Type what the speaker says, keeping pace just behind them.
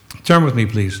Turn with me,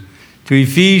 please, to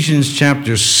Ephesians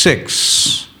chapter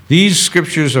 6. These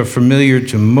scriptures are familiar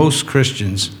to most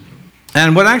Christians.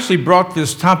 And what actually brought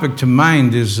this topic to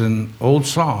mind is an old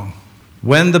song.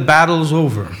 When the battle's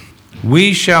over,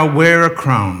 we shall wear a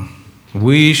crown.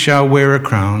 We shall wear a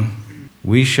crown.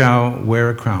 We shall wear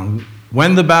a crown.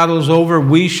 When the battle's over,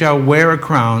 we shall wear a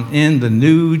crown in the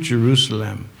New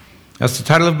Jerusalem. That's the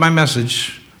title of my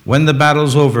message, When the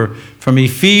Battle's Over, from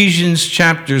Ephesians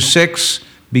chapter 6,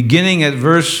 beginning at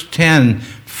verse 10.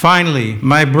 Finally,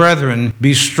 my brethren,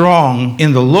 be strong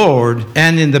in the Lord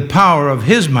and in the power of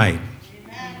his might.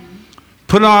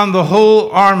 Put on the whole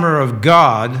armor of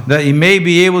God, that ye may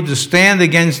be able to stand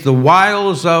against the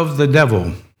wiles of the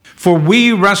devil. For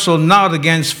we wrestle not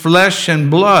against flesh and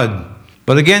blood,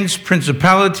 but against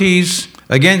principalities,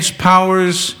 against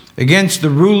powers, against the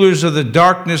rulers of the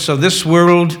darkness of this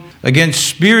world, against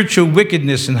spiritual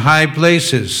wickedness in high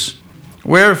places.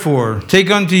 Wherefore,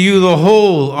 take unto you the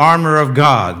whole armor of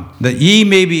God, that ye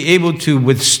may be able to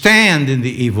withstand in the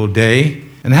evil day,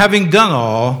 and having done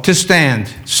all, to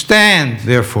stand. Stand,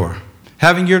 therefore,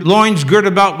 having your loins girt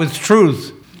about with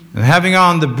truth, and having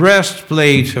on the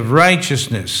breastplate of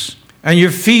righteousness, and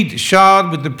your feet shod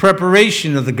with the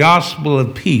preparation of the gospel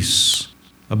of peace.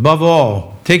 Above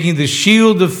all, taking the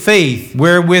shield of faith,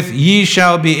 wherewith ye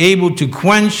shall be able to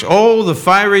quench all the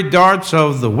fiery darts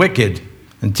of the wicked,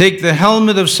 and take the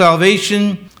helmet of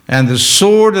salvation and the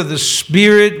sword of the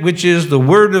Spirit, which is the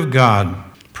word of God,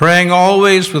 praying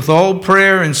always with all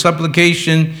prayer and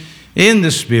supplication in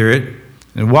the Spirit,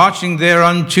 and watching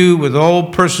thereunto with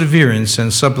all perseverance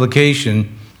and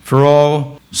supplication for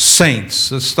all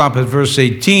saints. Let's stop at verse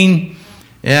 18.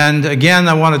 And again,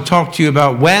 I want to talk to you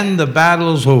about when the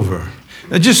battle's over.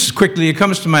 Now, just quickly, it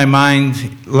comes to my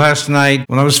mind last night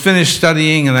when I was finished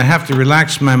studying, and I have to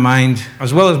relax my mind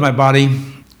as well as my body.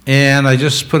 And I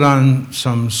just put on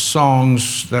some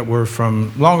songs that were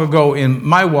from long ago in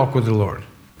my walk with the Lord.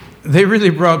 They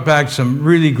really brought back some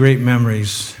really great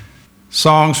memories.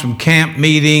 Songs from camp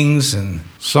meetings and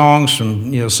songs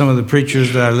from some of the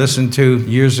preachers that I listened to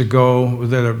years ago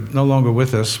that are no longer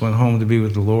with us, went home to be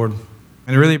with the Lord.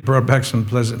 And it really brought back some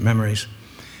pleasant memories.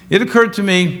 It occurred to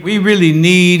me, we really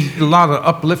need a lot of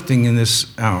uplifting in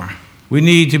this hour. We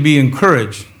need to be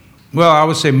encouraged. Well, I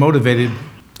would say motivated.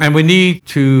 And we need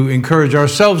to encourage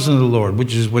ourselves in the Lord,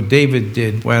 which is what David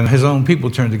did when his own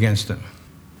people turned against him.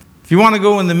 If you want to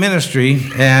go in the ministry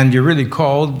and you're really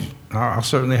called, I'll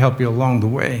certainly help you along the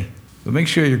way. But make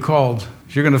sure you're called.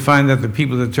 You're going to find that the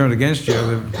people that turn against you are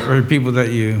the very people that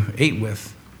you ate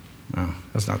with. Well,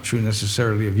 that's not true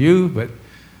necessarily of you, but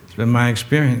it's been my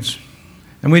experience.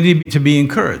 And we need to be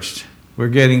encouraged. We're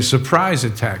getting surprise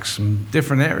attacks from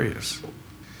different areas.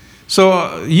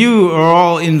 So you are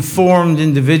all informed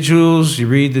individuals. You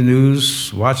read the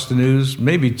news, watch the news,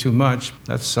 maybe too much.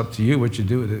 That's up to you what you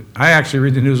do with it. I actually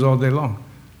read the news all day long,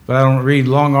 but I don't read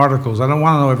long articles. I don't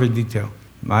want to know every detail.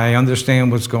 I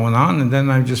understand what's going on, and then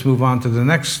I just move on to the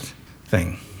next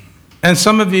thing. And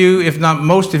some of you, if not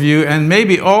most of you, and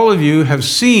maybe all of you, have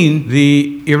seen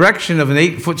the erection of an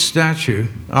 8-foot statue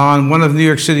on one of New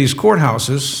York City's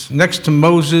courthouses next to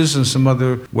Moses and some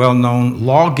other well-known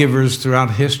lawgivers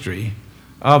throughout history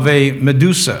of a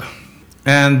Medusa.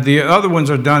 And the other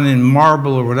ones are done in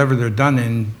marble or whatever they're done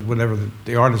in, whatever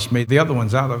the artist made the other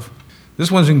ones out of. This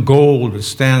one's in gold. It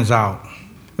stands out.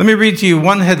 Let me read to you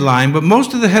one headline, but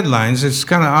most of the headlines, it's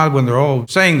kind of odd when they're all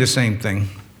saying the same thing.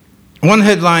 One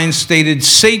headline stated,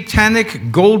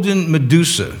 Satanic Golden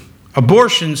Medusa,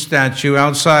 abortion statue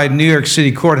outside New York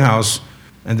City courthouse.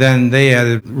 And then they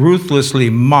added, ruthlessly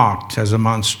mocked as a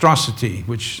monstrosity,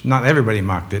 which not everybody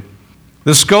mocked it.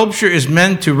 The sculpture is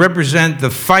meant to represent the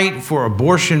fight for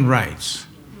abortion rights.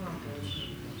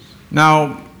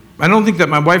 Now, I don't think that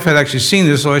my wife had actually seen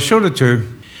this, so I showed it to her.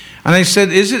 And I said,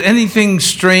 is it anything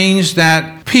strange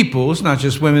that people, it's not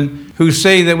just women, who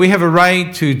say that we have a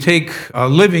right to take a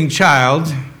living child,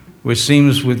 which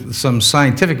seems with some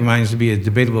scientific minds to be a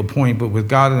debatable point, but with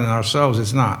God and ourselves,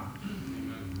 it's not.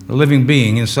 A living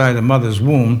being inside a mother's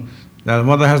womb, that a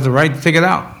mother has the right to take it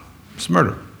out. It's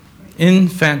murder.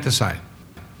 Infanticide.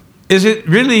 Is it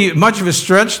really much of a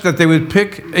stretch that they would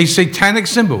pick a satanic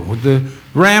symbol with the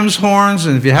ram's horns?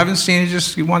 And if you haven't seen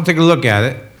it, you want to take a look at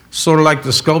it. Sort of like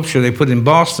the sculpture they put in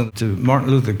Boston to Martin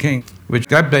Luther King, which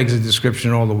that begs a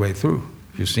description all the way through,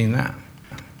 if you've seen that.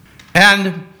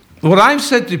 And what I've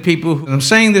said to people, and I'm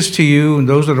saying this to you and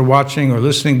those that are watching or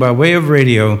listening by way of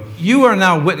radio, you are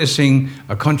now witnessing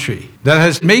a country that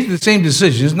has made the same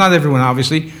decisions, not everyone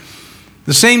obviously,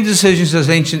 the same decisions as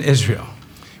ancient Israel.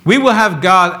 We will have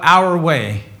God our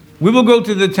way, We will go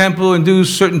to the temple and do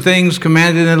certain things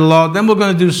commanded in the law. Then we're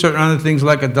going to do certain other things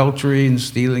like adultery and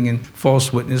stealing and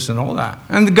false witness and all that.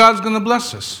 And God's going to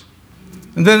bless us.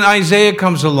 And then Isaiah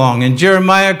comes along and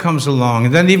Jeremiah comes along.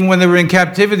 And then even when they were in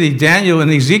captivity, Daniel and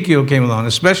Ezekiel came along,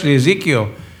 especially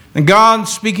Ezekiel. And God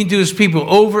speaking to his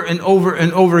people over and over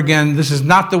and over again, this is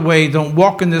not the way, don't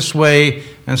walk in this way,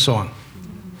 and so on.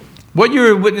 What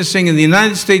you're witnessing in the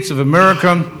United States of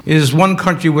America is one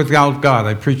country without God.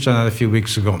 I preached on that a few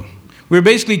weeks ago. We're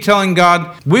basically telling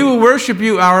God, we will worship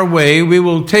you our way. We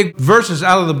will take verses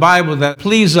out of the Bible that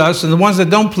please us, and the ones that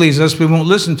don't please us, we won't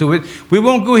listen to it. We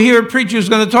won't go hear a preacher who's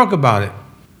going to talk about it.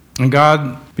 And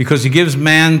God, because he gives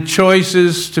man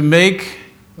choices to make,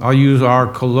 I'll use our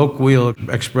colloquial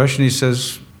expression, he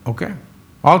says, okay,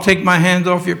 I'll take my hand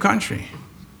off your country.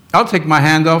 I'll take my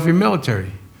hand off your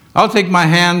military. I'll take my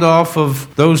hand off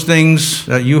of those things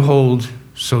that you hold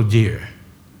so dear.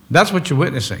 That's what you're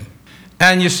witnessing.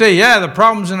 And you say, yeah, the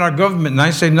problem's in our government. And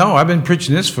I say, no, I've been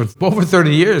preaching this for over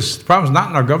 30 years. The problem's not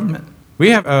in our government.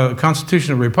 We have a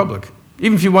constitutional republic.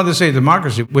 Even if you want to say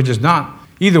democracy, which is not.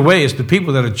 Either way, it's the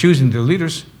people that are choosing their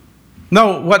leaders.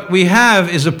 No, what we have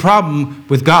is a problem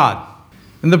with God.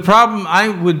 And the problem, I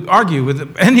would argue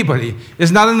with anybody,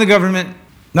 is not in the government,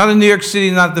 not in New York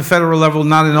City, not at the federal level,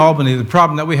 not in Albany. The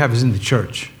problem that we have is in the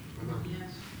church.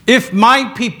 Yes. If my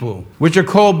people, which are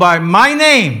called by my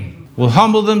name, will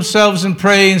humble themselves and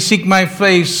pray and seek my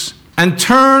face and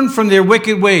turn from their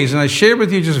wicked ways. And I shared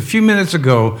with you just a few minutes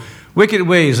ago, wicked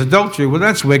ways, adultery, well,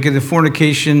 that's wicked, and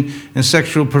fornication and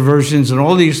sexual perversions and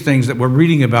all these things that we're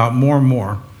reading about more and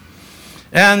more.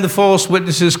 And the false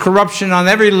witnesses, corruption on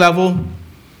every level.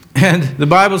 And the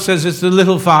Bible says it's the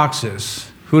little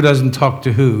foxes. Who doesn't talk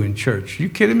to who in church? Are you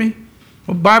kidding me?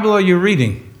 What Bible are you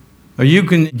reading? Or you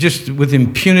can just, with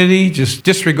impunity, just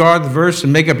disregard the verse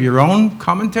and make up your own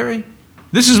commentary?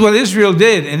 This is what Israel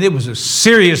did, and it was a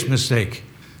serious mistake.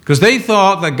 Because they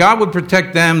thought that God would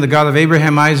protect them, the God of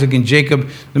Abraham, Isaac, and Jacob,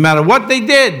 no matter what they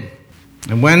did.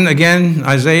 And when, again,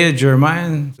 Isaiah, Jeremiah,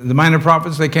 and the minor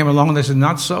prophets, they came along and they said,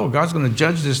 not so. God's going to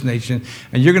judge this nation,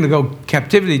 and you're going to go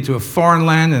captivity to a foreign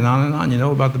land, and on. You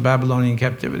know about the Babylonian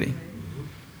captivity.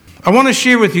 I want to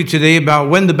share with you today about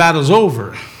when the battle's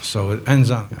over. So it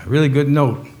ends on a really good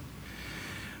note.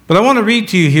 But I want to read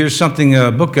to you here something,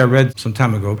 a book I read some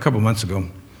time ago, a couple months ago.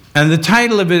 And the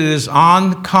title of it is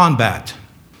On Combat.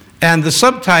 And the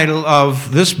subtitle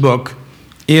of this book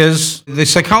is The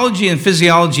Psychology and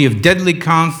Physiology of Deadly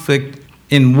Conflict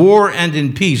in War and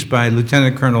in Peace by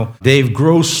Lieutenant Colonel Dave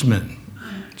Grossman.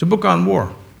 It's a book on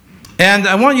war. And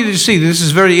I want you to see, this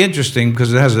is very interesting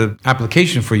because it has an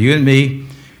application for you and me.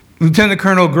 Lieutenant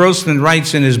Colonel Grossman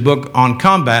writes in his book On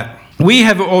Combat, we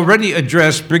have already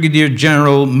addressed Brigadier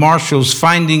General Marshall's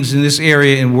findings in this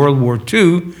area in World War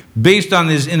II based on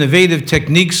his innovative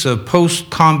techniques of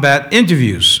post-combat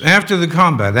interviews. After the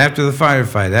combat, after the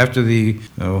firefight, after the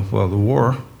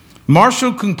war,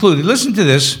 Marshall concluded, listen to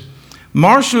this,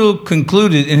 Marshall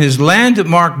concluded in his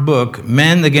landmark book,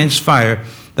 Men Against Fire,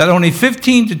 that only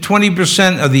 15 to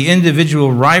 20% of the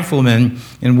individual riflemen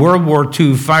in World War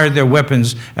II fired their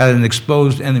weapons at an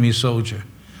exposed enemy soldier.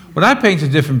 Well, that paints a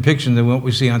different picture than what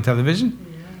we see on television.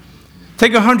 Yeah.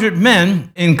 Take 100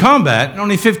 men in combat, and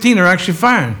only 15 are actually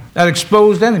firing at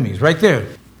exposed enemies, right there.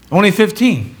 Only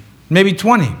 15, maybe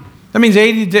 20. That means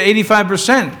 80 to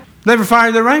 85% never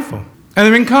fired their rifle, and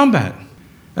they're in combat.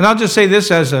 And I'll just say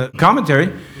this as a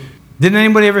commentary. Didn't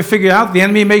anybody ever figure out the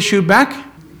enemy may shoot back?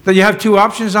 That you have two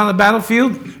options on the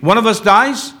battlefield? One of us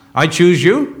dies, I choose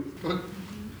you.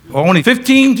 Only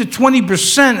 15 to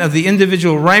 20% of the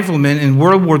individual riflemen in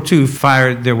World War II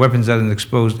fired their weapons at an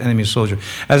exposed enemy soldier.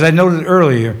 As I noted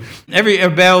earlier, every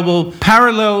available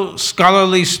parallel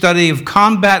scholarly study of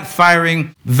combat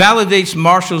firing validates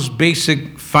Marshall's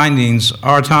basic findings.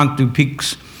 Artant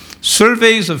Dupic's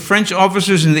surveys of French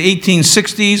officers in the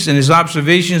 1860s and his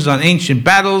observations on ancient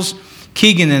battles,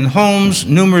 Keegan and Holmes,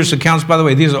 numerous accounts. By the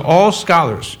way, these are all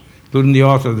scholars, including the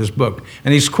author of this book.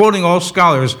 And he's quoting all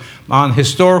scholars on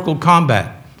historical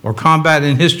combat or combat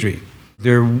in history.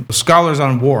 They're scholars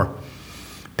on war.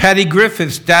 Patty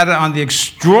Griffith's data on the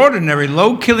extraordinary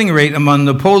low killing rate among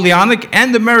Napoleonic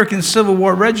and American Civil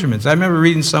War regiments. I remember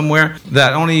reading somewhere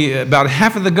that only about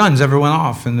half of the guns ever went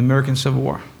off in the American Civil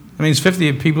War. That means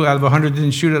 50 people out of 100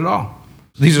 didn't shoot at all.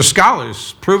 These are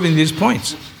scholars proving these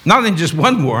points. Not in just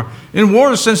one war, in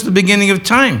wars since the beginning of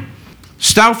time.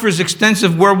 Stauffer's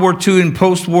extensive World War II and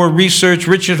post-war research,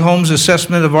 Richard Holmes'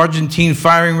 assessment of Argentine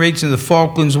firing rates in the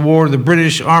Falklands War, the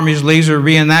British Army's laser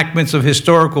reenactments of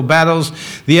historical battles,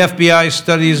 the FBI's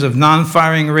studies of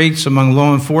non-firing rates among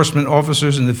law enforcement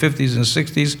officers in the 50s and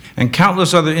 60s, and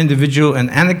countless other individual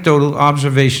and anecdotal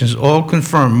observations all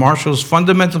confirm Marshall's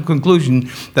fundamental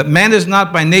conclusion that man is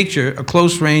not by nature a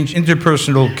close-range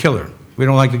interpersonal killer. We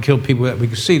don't like to kill people that we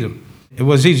can see them. It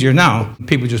was easier now.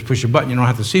 People just push a button. You don't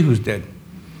have to see who's dead.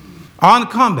 On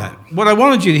combat, what I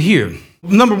wanted you to hear,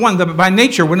 number one, that by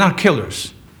nature, we're not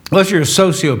killers. Unless you're a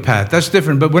sociopath, that's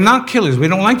different. But we're not killers. We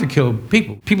don't like to kill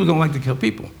people. People don't like to kill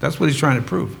people. That's what he's trying to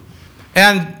prove.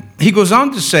 And he goes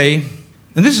on to say,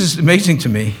 and this is amazing to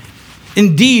me,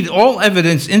 indeed, all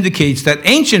evidence indicates that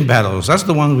ancient battles, that's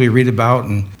the ones we read about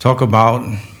and talk about,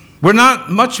 were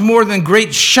not much more than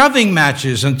great shoving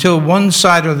matches until one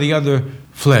side or the other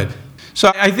fled. So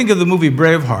I think of the movie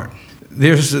Braveheart.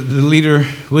 There's the leader,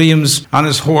 Williams, on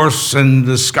his horse, and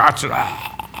the Scots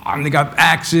and they got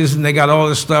axes, and they got all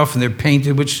this stuff, and they're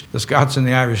painted, which the Scots and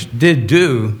the Irish did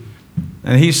do.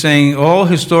 And he's saying all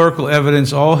historical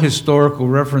evidence, all historical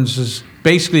references,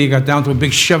 basically it got down to a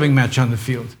big shoving match on the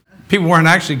field. People weren't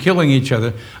actually killing each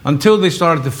other until they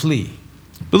started to flee.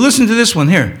 But listen to this one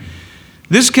here.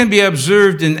 This can be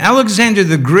observed in Alexander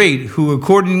the Great, who,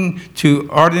 according to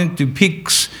Ardent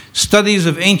Dupic's studies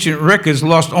of ancient records,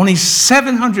 lost only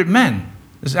 700 men.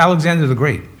 This is Alexander the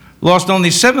Great. Lost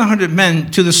only 700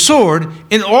 men to the sword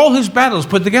in all his battles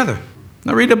put together.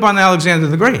 Now read up on Alexander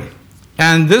the Great.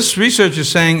 And this research is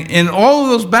saying in all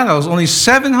of those battles, only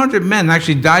 700 men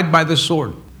actually died by the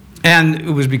sword. And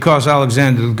it was because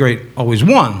Alexander the Great always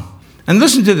won. And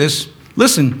listen to this.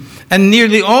 Listen. And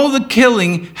nearly all the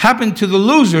killing happened to the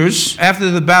losers after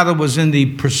the battle was in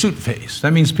the pursuit phase.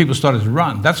 That means people started to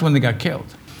run. That's when they got killed.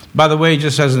 By the way,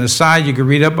 just as an aside, you can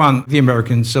read up on the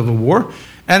American Civil War.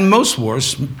 And most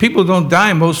wars, people don't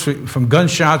die from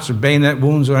gunshots or bayonet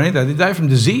wounds or anything. They die from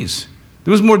disease.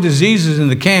 There was more diseases in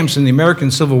the camps in the American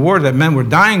Civil War that men were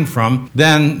dying from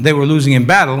than they were losing in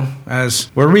battle, as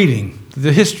we're reading.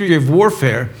 The history of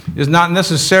warfare is not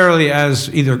necessarily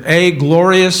as either A,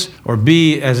 glorious, or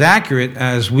B, as accurate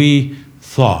as we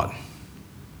thought.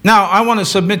 Now, I want to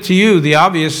submit to you the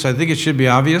obvious. I think it should be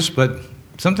obvious, but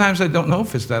sometimes I don't know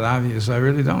if it's that obvious. I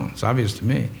really don't. It's obvious to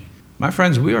me. My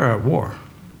friends, we are at war.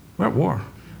 We're at war.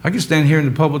 I can stand here in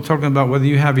the public talking about whether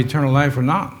you have eternal life or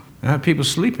not, and have people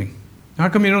sleeping. How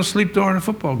come you don't sleep during a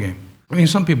football game? I mean,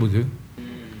 some people do.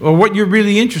 Or what you're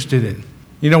really interested in.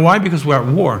 You know why? Because we're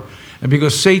at war. And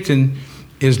because Satan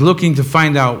is looking to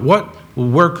find out what will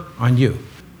work on you.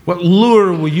 What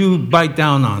lure will you bite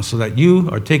down on so that you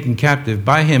are taken captive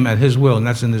by him at his will? And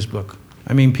that's in this book.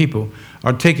 I mean, people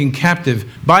are taken captive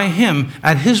by him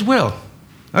at his will.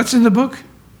 That's in the book.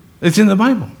 It's in the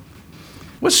Bible.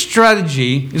 What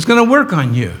strategy is going to work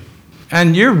on you?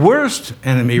 And your worst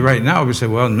enemy right now would say,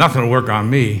 well, nothing will work on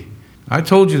me. I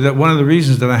told you that one of the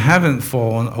reasons that I haven't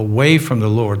fallen away from the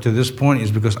Lord to this point is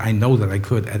because I know that I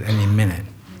could at any minute.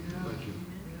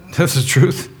 That's the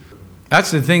truth.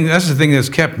 That's the thing that's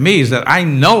kept me, is that I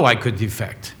know I could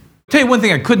defect. I'll tell you one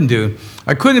thing I couldn't do.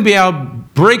 I couldn't be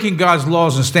out breaking God's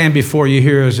laws and stand before you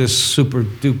here as this super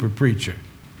duper preacher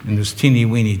in this teeny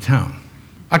weeny town.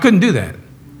 I couldn't do that.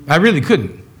 I really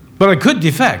couldn't. But I could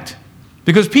defect.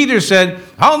 Because Peter said,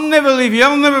 I'll never leave you,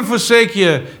 I'll never forsake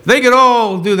you. They could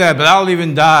all do that, but I'll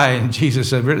even die. And Jesus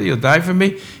said, really, you'll die for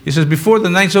me? He says, before the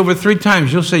night's over 3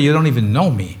 times, you'll say you don't even know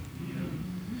me.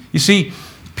 You see,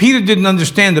 Peter didn't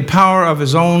understand the power of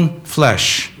his own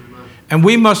flesh. And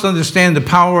we must understand the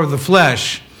power of the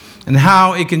flesh and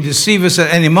how it can deceive us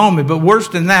at any moment. But worse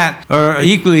than that, or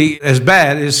equally as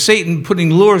bad, is Satan putting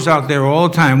lures out there all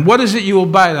the time. What is it you will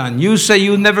bite on? You say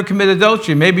you'll never commit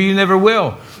adultery. Maybe you never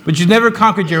will. But you never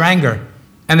conquered your anger.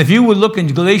 And if you would look in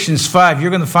Galatians 5, you're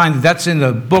going to find that that's in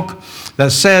the book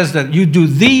that says that you do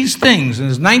these things, and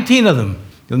there's 19 of them,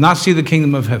 you'll not see the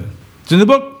kingdom of heaven. It's in the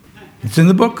book. It's in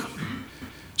the book.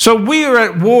 So we are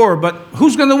at war, but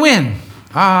who's going to win?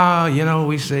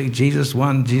 We say Jesus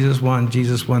won, Jesus won,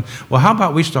 Jesus won. Well, how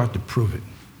about we start to prove it?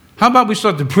 How about we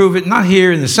start to prove it not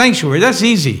here in the sanctuary? That's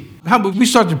easy. How about we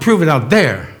start to prove it out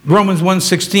there? Romans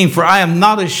 1:16, for I am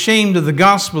not ashamed of the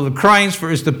gospel of Christ,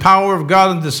 for it's the power of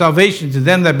God unto salvation to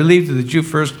them that believe, to the Jew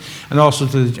first, and also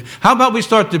to the Jew. How about we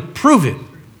start to prove it?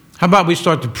 How about we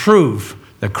start to prove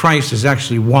that Christ has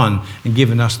actually won and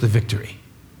given us the victory?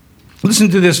 Listen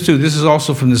to this too. This is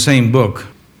also from the same book.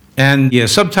 And the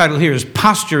subtitle here is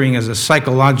Posturing as a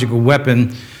Psychological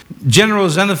Weapon. General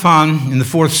Xenophon in the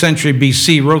 4th century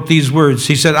BC wrote these words.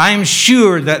 He said, I am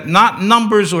sure that not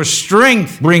numbers or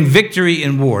strength bring victory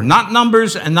in war. Not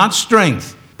numbers and not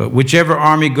strength, But whichever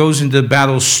army goes into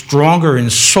battle stronger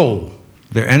in soul,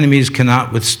 their enemies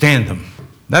cannot withstand them.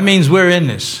 That means we're in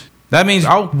this. That means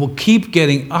I will keep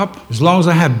getting up as long as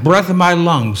I have breath in my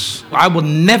lungs. I will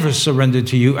never surrender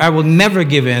to you. I will never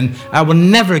give in. I will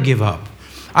never give up.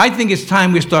 I think it's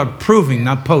time we start proving,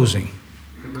 not posing.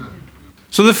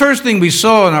 So the first thing we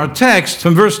saw in our text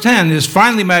from verse 10 is,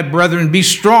 finally, my brethren, be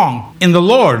strong in the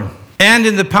Lord and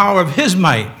in the power of his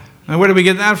might. And where do we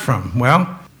get that from?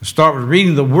 Well, start with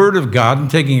reading the Word of God and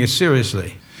taking it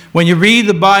seriously. When you read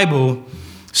the Bible,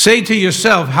 say to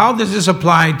yourself, how does this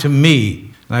apply to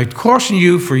me? And I caution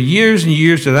you for years and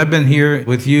years that I've been here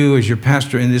with you as your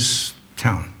pastor in this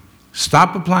town.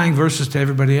 Stop applying verses to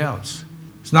everybody else.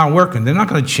 It's not working. They're not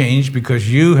going to change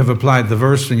because you have applied the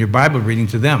verse in your Bible reading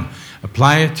to them.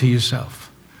 Apply it to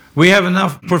yourself. We have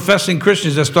enough professing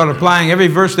Christians that start applying every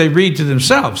verse they read to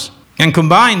themselves. And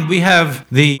combined, we have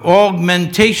the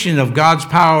augmentation of God's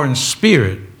power and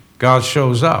spirit. God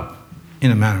shows up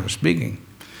in a manner of speaking.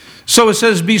 So it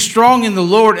says, be strong in the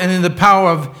Lord and in the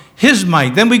power of his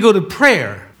might. Then we go to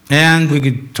prayer. And we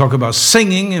could talk about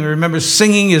singing. And remember,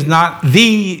 singing is not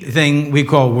the thing we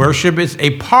call worship. It's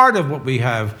a part of what we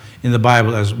have in the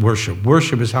Bible as worship.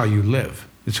 Worship is how you live.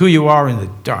 It's who you are in the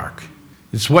dark.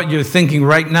 It's what you're thinking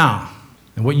right now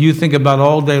and what you think about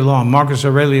all day long. Marcus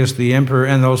Aurelius, the emperor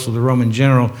and also the Roman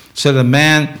general, said a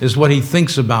man is what he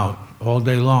thinks about all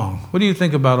day long. What do you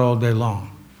think about all day long?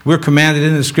 We're commanded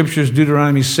in the scriptures,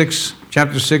 Deuteronomy 6,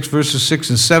 chapter 6, verses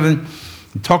 6 and 7,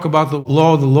 talk about the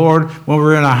law of the Lord when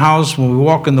we're in a house, when we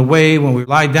walk in the way, when we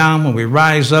lie down, when we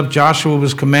rise up. Joshua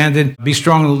was commanded, be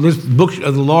strong, the book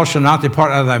of the law shall not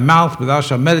depart out of thy mouth, but thou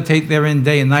shalt meditate therein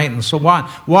day and night, and so on.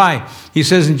 Why? He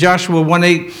says in Joshua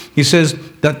 1:8, he says,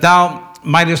 that thou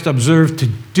mightest observe to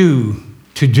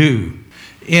do.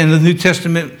 In the New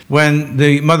Testament, when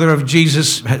the mother of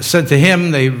Jesus said to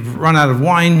him, they've run out of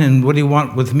wine, and what do you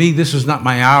want with me? This is not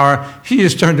my hour. She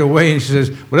just turned away and she says,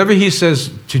 whatever he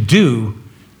says to do,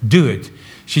 do it.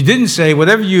 She didn't say,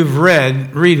 whatever you've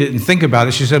read, read it and think about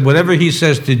it. She said, whatever he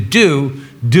says to do,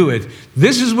 do it.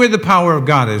 This is where the power of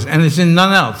God is, and it's in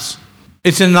none else.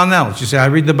 It's in none else. You say, I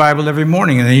read the Bible every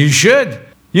morning, and you should.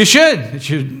 You should. It's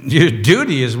your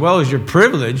duty as well as your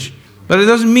privilege. But it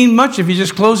doesn't mean much if you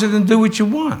just close it and do what you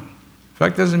want. In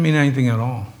fact, it doesn't mean anything at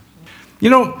all. You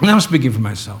know, and I'm speaking for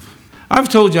myself. I've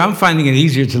told you I'm finding it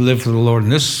easier to live for the Lord in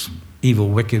this evil,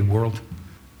 wicked world.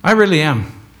 I really am.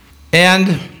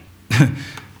 And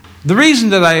the reason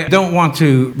that I don't want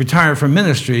to retire from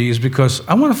ministry is because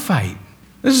I want to fight.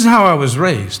 This is how I was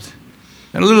raised.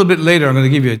 And a little bit later, I'm going to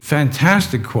give you a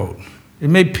fantastic quote. It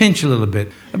may pinch a little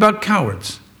bit about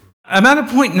cowards. I'm at a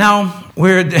point now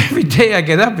where every day I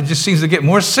get up, it just seems to get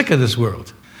more sick of this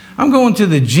world. I'm going to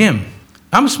the gym.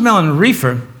 I'm smelling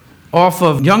reefer off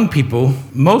of young people.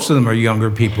 Most of them are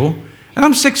younger people. And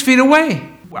I'm 6 feet away.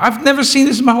 I've never seen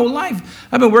this in my whole life.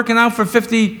 I've been working out for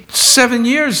 57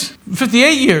 years,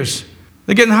 58 years.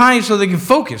 They're getting high so they can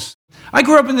focus. I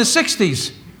grew up in the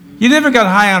 60s. You never got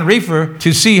high on reefer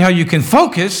to see how you can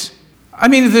focus. I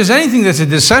mean, if there's anything that's a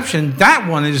deception, that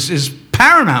one is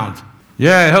paramount.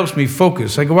 Yeah, it helps me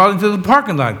focus. I go out into the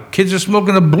parking lot. Kids are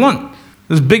smoking a blunt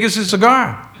as big as a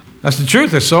cigar. That's the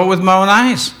truth. I saw it with my own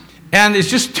eyes. And it's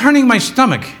just turning my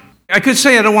stomach. I could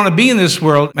say I don't want to be in this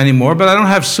world anymore, but I don't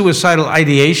have suicidal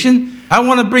ideation. I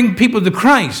want to bring people to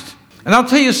Christ. And I'll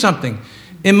tell you something.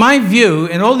 In my view,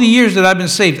 in all the years that I've been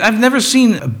saved, I've never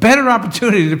seen a better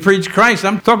opportunity to preach Christ.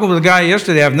 I'm talking with a guy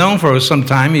yesterday I've known for some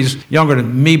time. He's younger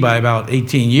than me by about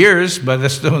 18 years, but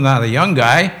that's still not a young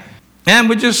guy. And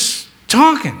we're just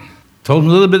talking. Told him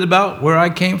a little bit about where I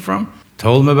came from.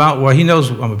 Told him about where he knows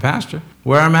I'm a pastor,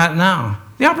 where I'm at now.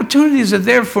 The opportunities are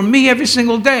there for me every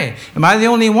single day. Am I the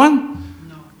only one?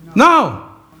 No.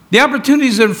 The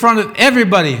opportunities are in front of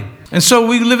everybody. And so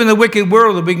we live in a wicked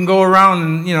world that we can go around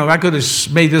and, I could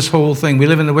have made this whole thing. We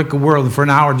live in a wicked world and for an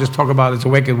hour just talk about it's a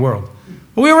wicked world.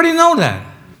 But we already know that.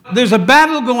 There's a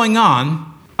battle going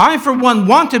on. I, for one,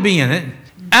 want to be in it.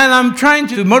 And I'm trying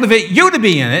to motivate you to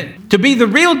be in it, to be the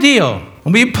real deal.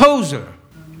 And we oppose her.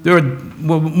 There are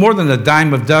more than a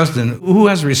dime of dust. And who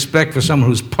has respect for someone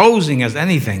who's posing as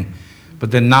anything,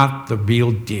 but they're not the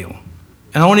real deal?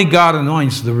 And only God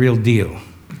anoints the real deal.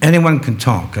 Anyone can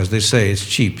talk, as they say, it's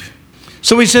cheap.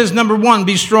 So he says, number one,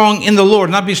 be strong in the Lord,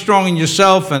 not be strong in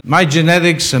yourself and my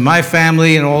genetics and my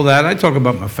family and all that. I talk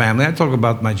about my family. I talk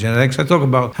about my genetics. I talk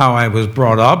about how I was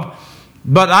brought up.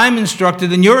 But I'm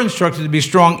instructed and you're instructed to be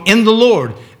strong in the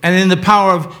Lord and in the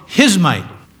power of his might.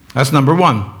 That's number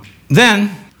one.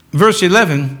 Then, verse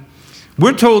 11,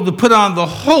 we're told to put on the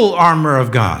whole armor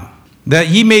of God, that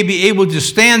ye may be able to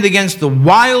stand against the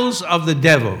wiles of the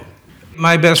devil.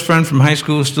 My best friend from high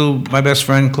school, still my best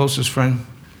friend, closest friend,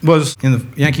 was in the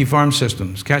Yankee Farm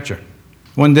Systems, catcher.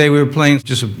 One day we were playing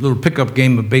just a little pickup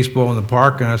game of baseball in the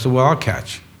park, and I said, well, I'll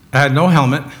catch. I had no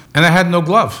helmet, and I had no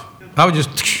glove. I was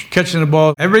just catching the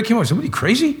ball. Everybody came over and said, what, are you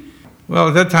crazy? Well,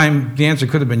 at that time, the answer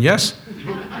could have been yes.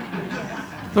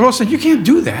 They all said, you can't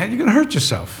do that. You're going to hurt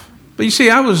yourself. But you see,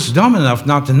 I was dumb enough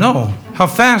not to know how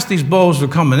fast these balls were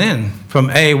coming in from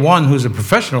A1, who's a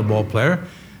professional ball player,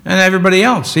 and everybody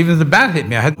else. Even if the bat hit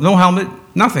me, I had no helmet,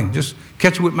 nothing. Just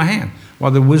catch it with my hand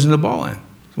while they're whizzing the ball in.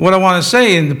 What I want to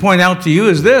say and to point out to you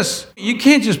is this. You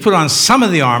can't just put on some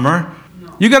of the armor.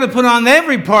 You got to put on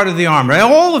every part of the armor,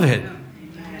 all of it,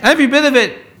 every bit of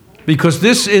it, because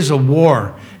this is a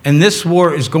war, and this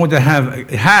war is going to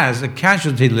has a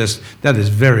casualty list that is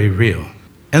very real.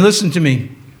 And listen to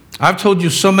me. I've told you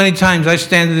so many times I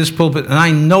stand in this pulpit, and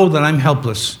I know that I'm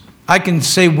helpless. I can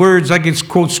say words, I can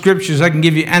quote scriptures, I can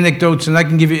give you anecdotes, and I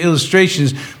can give you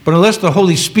illustrations, but unless the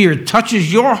Holy Spirit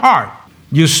touches your heart,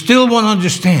 you still won't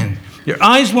understand. Your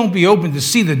eyes won't be open to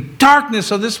see the darkness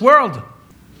of this world.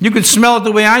 You could smell it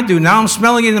the way I do. Now I'm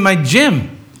smelling it in my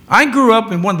gym. I grew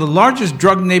up in one of the largest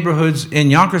drug neighborhoods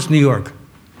in Yonkers, New York.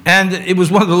 And it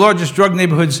was one of the largest drug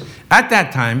neighborhoods at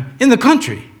that time in the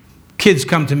country. Kids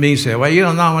come to me and say, well, you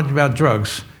don't know much about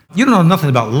drugs. You don't know nothing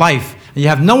about life. And you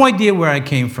have no idea where I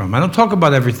came from. I don't talk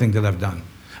about everything that I've done.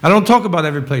 I don't talk about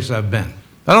every place I've been.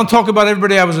 I don't talk about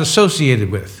everybody I was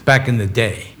associated with back in the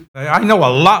day. I know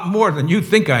a lot more than you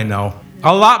think I know.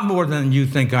 A lot more than you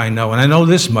think I know. And I know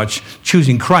this much.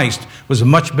 Choosing Christ was a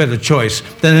much better choice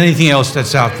than anything else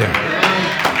that's out there.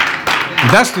 And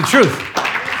that's the truth.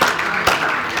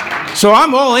 So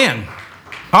I'm all in.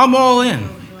 I'm all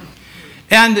in.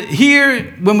 And here,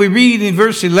 when we read in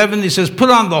verse 11, it says, put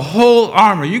on the whole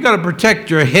armor. You got to protect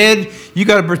your head. You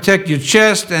got to protect your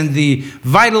chest and the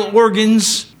vital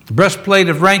organs, the breastplate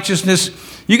of righteousness.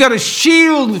 You got a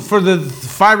shield for the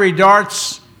fiery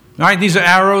darts. All right, these are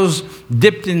arrows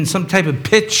dipped in some type of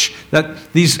pitch.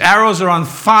 That these arrows are on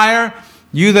fire.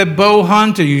 You that bow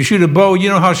hunt or you shoot a bow, you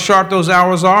know how sharp those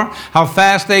arrows are, how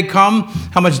fast they come,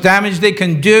 how much damage they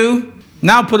can do.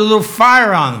 Now put a little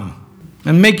fire on them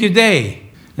and make your day.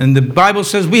 And the Bible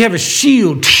says we have a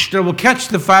shield that will catch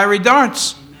the fiery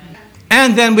darts.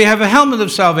 And then we have a helmet of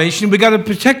salvation. We got to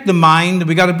protect the mind.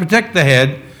 We got to protect the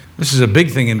head. This is a big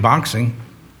thing in boxing.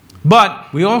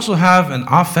 But we also have an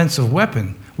offensive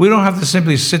weapon. We don't have to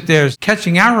simply sit there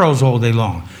catching arrows all day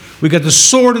long. We got the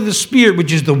sword of the Spirit,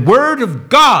 which is the Word of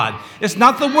God. It's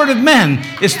not the word of men.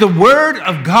 It's the Word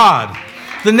of God.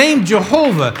 The name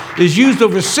Jehovah is used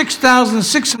over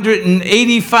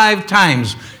 6,685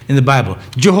 times in the Bible.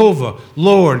 Jehovah,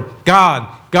 Lord, God.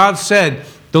 God said,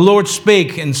 the Lord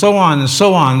spake, and so on and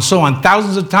so on and so on,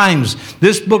 thousands of times.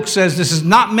 This book says this is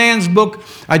not man's book.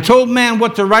 I told man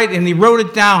what to write, and he wrote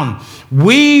it down.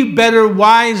 We better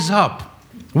wise up.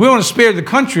 We want to spare the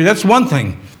country, that's one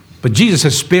thing. But Jesus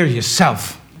says, spare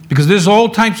yourself. Because there's all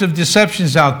types of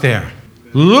deceptions out there.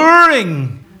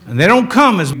 Luring. And they don't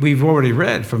come, as we've already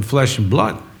read, from flesh and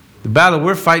blood. The battle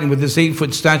we're fighting with this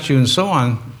 8-foot statue and so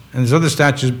on, and there's other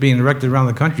statues being erected around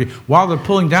the country, while they're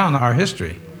pulling down our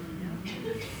history.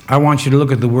 I want you to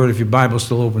look at the word, if your Bible's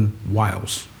still open,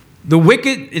 wiles. The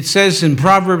wicked, it says in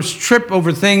Proverbs, trip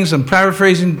over things. I'm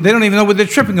paraphrasing. They don't even know what they're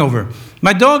tripping over.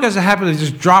 My dog has a habit of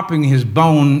just dropping his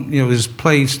bone, his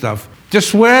play stuff,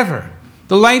 just wherever.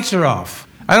 The lights are off.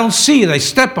 I don't see it. I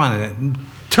step on it and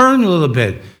turn a little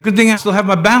bit. Good thing I still have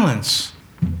my balance.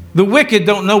 The wicked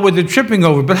don't know what they're tripping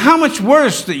over. But how much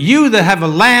worse that you that have a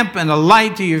lamp and a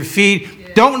light to your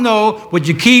feet don't know what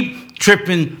you keep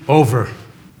tripping over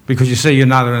because you say you're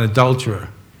not an adulterer.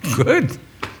 Good.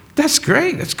 That's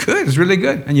great. That's good. It's really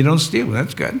good. And you don't steal.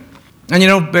 That's good. And you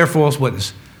don't bear false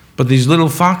witness. But these little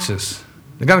foxes,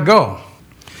 they got to go.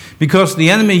 Because the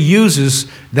enemy uses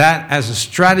that as a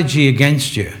strategy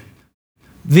against you.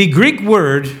 The Greek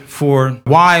word for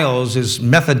wiles is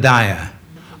methodia,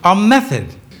 a method.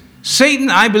 Satan,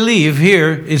 I believe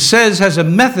here, it says, has a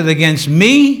method against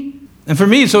me. And for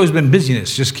me, it's always been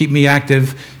busyness. Just keep me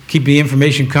active, keep the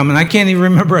information coming. I can't even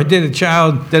remember I did a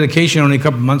child dedication only a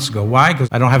couple months ago. Why? Because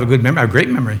I don't have a good memory. I have a great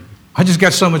memory. I just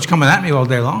got so much coming at me all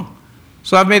day long.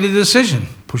 So I've made a decision.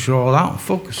 Push it all out and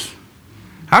focus.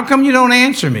 How come you don't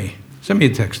answer me? Send me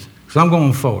a text, because I'm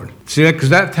going forward. See that? Because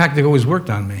that tactic always worked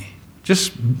on me.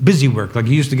 Just busy work, like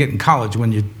you used to get in college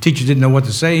when your teacher didn't know what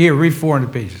to say. Here, read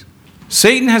 400 pages.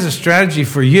 Satan has a strategy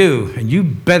for you, and you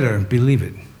better believe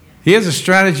it. He has a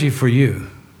strategy for you.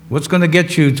 What's going to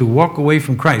get you to walk away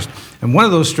from Christ? And one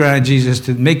of those strategies is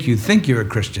to make you think you're a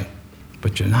Christian,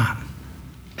 but you're not.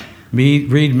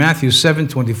 Read Matthew 7,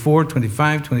 24,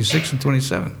 25, 26, and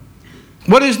 27.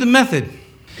 What is the method?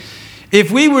 If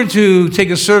we were to take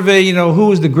a survey,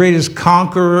 who is the greatest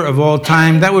conqueror of all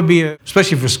time, that would be,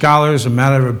 especially for scholars, a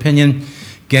matter of opinion.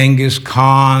 Genghis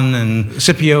Khan and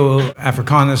Scipio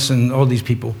Africanus and all these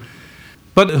people.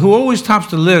 But who always tops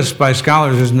the list by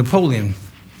scholars is Napoleon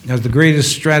as the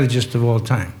greatest strategist of all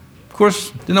time. Of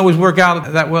course, didn't always work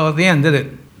out that well at the end, did it?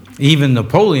 Even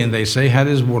Napoleon, they say, had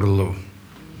his Waterloo.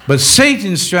 But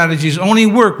Satan's strategies only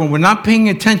work when we're not paying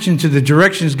attention to the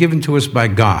directions given to us by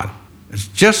God. It's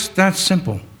just that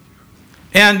simple.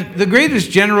 And the greatest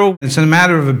general, it's a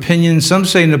matter of opinion. Some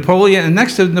say Napoleon, and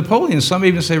next to Napoleon, some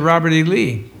even say Robert E.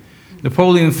 Lee.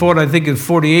 Napoleon fought, I think, in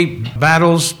 48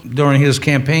 battles during his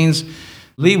campaigns.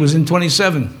 Lee was in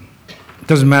 27. It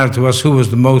doesn't matter to us who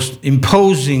was the most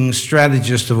imposing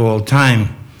strategist of all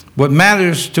time. What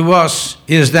matters to us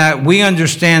is that we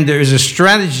understand there is a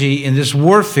strategy in this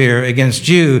warfare against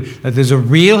you, that there's a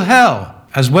real hell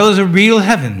as well as a real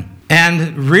heaven.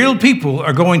 And real people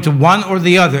are going to one or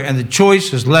the other, and the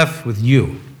choice is left with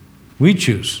you. We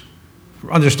choose.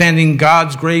 Understanding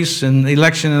God's grace and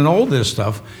election and all this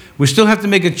stuff, we still have to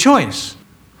make a choice.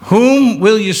 Whom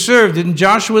will you serve? Didn't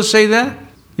Joshua say that?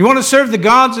 You want to serve the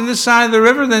gods on this side of the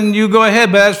river? Then you go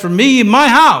ahead. But as for me and my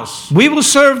house, we will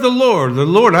serve the Lord. The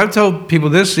Lord, I've told people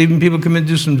this, even people come in and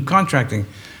do some contracting.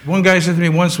 One guy said to me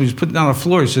once when he was putting down a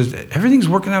floor, he says, everything's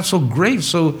working out so great,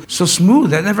 so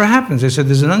smooth. That never happens. I said,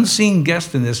 there's an unseen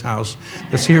guest in this house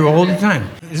that's here all the time.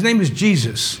 His name is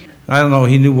Jesus. I don't know,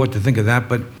 he knew what to think of that,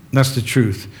 but that's the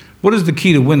truth. What is the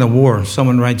key to win a war?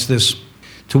 Someone writes this.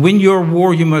 To win your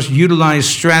war, you must utilize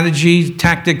strategy,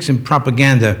 tactics, and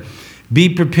propaganda. Be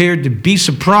prepared to be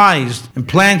surprised and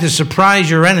plan to surprise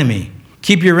your enemy.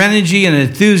 Keep your energy and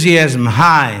enthusiasm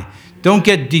high. Don't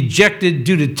get dejected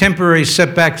due to temporary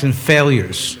setbacks and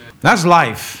failures. That's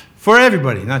life for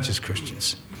everybody, not just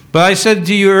Christians. But I said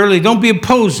to you earlier, don't be a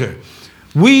poser.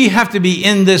 We have to be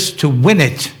in this to win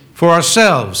it for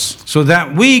ourselves so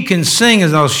that we can sing,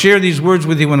 as I'll share these words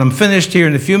with you when I'm finished here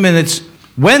in a few minutes.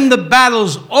 When the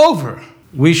battle's over,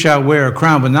 we shall wear a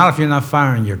crown, but not if you're not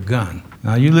firing your gun.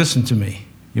 Now, you listen to me.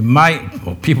 You might,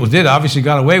 well, people did, obviously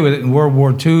got away with it in World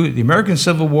War II, the American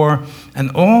Civil War,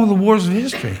 and all the wars of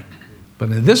history. But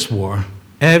in this war,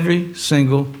 every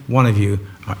single one of you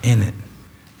are in it.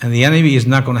 And the enemy is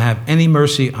not going to have any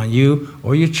mercy on you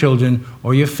or your children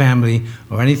or your family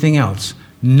or anything else.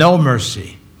 No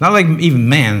mercy. Not like even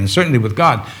man, and certainly with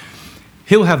God.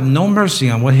 He'll have no mercy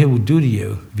on what he will do to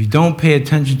you if you don't pay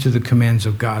attention to the commands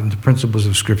of God and the principles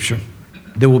of Scripture.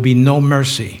 There will be no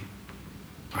mercy.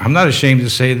 I'm not ashamed to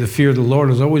say the fear of the Lord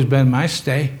has always been my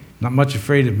stay. Not much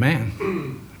afraid of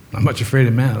man. Not much afraid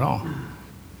of man at all.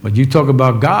 But you talk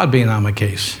about God being on my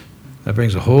case. That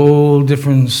brings a whole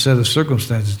different set of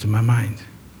circumstances to my mind.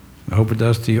 I hope it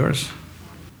does to yours.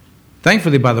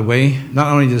 Thankfully, by the way, not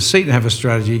only does Satan have a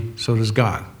strategy, so does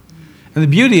God. And the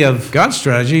beauty of God's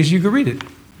strategy is you can read it.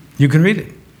 You can read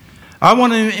it. I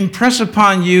want to impress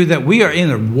upon you that we are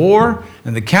in a war,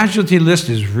 and the casualty list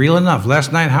is real enough.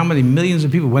 Last night, how many millions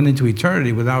of people went into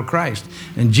eternity without Christ?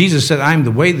 And Jesus said, I am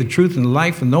the way, the truth, and the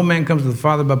life, and no man comes to the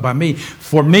Father but by me.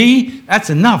 For me, that's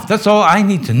enough. That's all I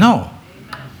need to know.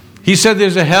 He said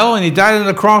there's a hell, and he died on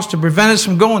the cross to prevent us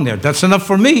from going there. That's enough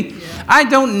for me. I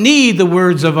don't need the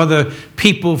words of other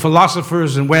people,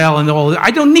 philosophers, and all that.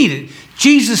 I don't need it.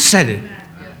 Jesus said it.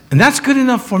 And that's good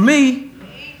enough for me.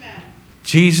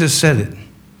 Jesus said it.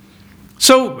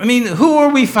 So, who are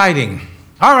we fighting?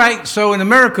 All right, so in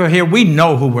America here, we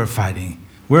know who we're fighting.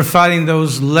 We're fighting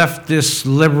those leftist,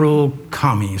 liberal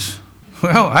commies.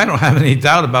 Well, I don't have any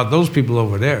doubt about those people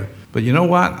over there. But you know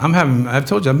what? I've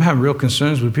told you, I'm having real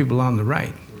concerns with people on the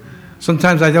right.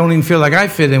 Sometimes I don't even feel like I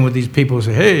fit in with these people who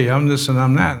say, hey, I'm this and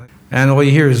I'm that. And all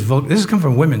you hear is, this has come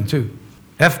from women too.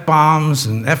 F-bombs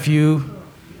and F-you.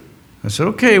 I said,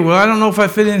 okay, well, I don't know if I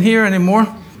fit in here anymore.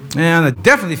 And I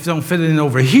definitely don't fit in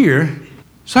over here.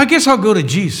 So I guess I'll go to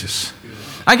Jesus.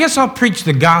 I guess I'll preach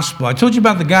the gospel. I told you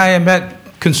about the guy I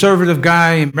met, conservative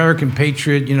guy, American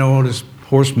patriot, all this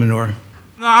horse manure.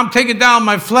 No, I'm taking down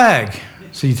my flag.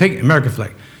 So you take American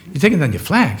flag. You're taking down your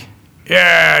flag?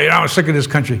 Yeah, I'm sick of this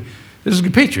country. This is a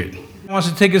patriot. He wants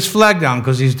to take his flag down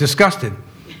because he's disgusted.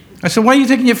 I said, why are you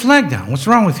taking your flag down? What's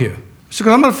wrong with you? He said,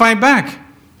 because I'm going to fight back.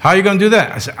 How are you going to do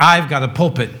that? I said, I've got a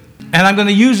pulpit. And I'm going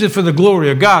to use it for the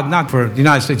glory of God, not for the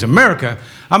United States of America.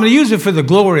 I'm going to use it for the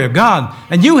glory of God.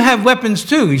 And you have weapons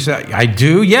too. He said, I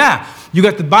do, yeah. You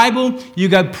got the Bible, you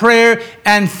got prayer,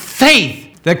 and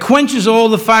faith that quenches all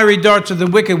the fiery darts of the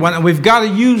wicked one. And we've got to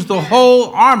use the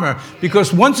whole armor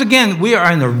because once again, we are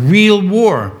in a real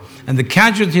war. And the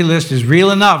casualty list is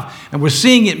real enough. And we're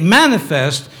seeing it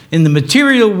manifest in the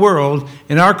material world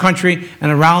in our country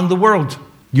and around the world.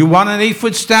 You want an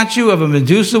 8-foot statue of a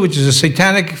Medusa, which is a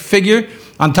satanic figure,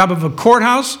 on top of a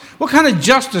courthouse? What kind of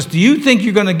justice do you think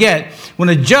you're going to get when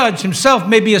a judge himself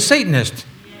may be a Satanist?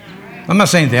 I'm not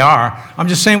saying they are. I'm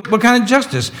just saying, what kind of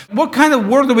justice? What kind of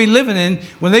world are we living in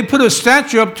when they put a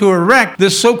statue up to erect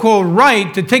this so-called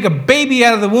right to take a baby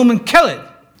out of the womb and kill it?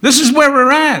 This is where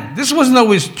we're at. This wasn't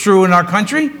always true in our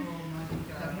country.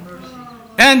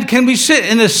 And can we sit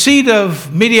in a seat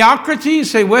of mediocrity and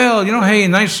say, well, hey,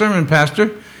 nice sermon, Pastor.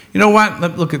 You know what?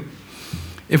 Look,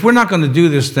 if we're not going to do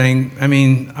this thing,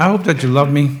 I hope that you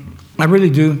love me. I really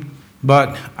do.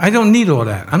 But I don't need all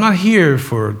that. I'm not here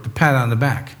for the pat on the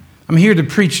back. I'm here to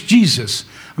preach Jesus.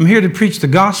 I'm here to preach the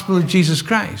gospel of Jesus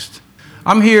Christ.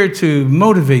 I'm here to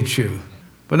motivate you,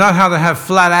 but not how to have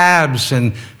flat abs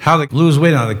and how to lose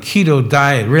weight on a keto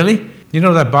diet. Really?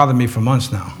 That bothered me for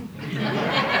months now.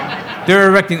 They're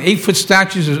erecting 8-foot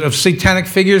statues of satanic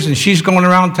figures, and she's going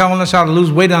around telling us how to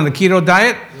lose weight on the keto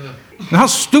diet? Now, how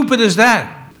stupid is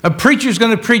that? A preacher's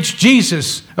going to preach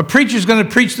Jesus. A preacher's going to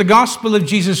preach the gospel of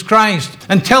Jesus Christ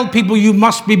and tell people you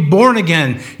must be born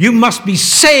again. You must be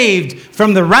saved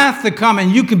from the wrath to come,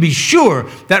 and you can be sure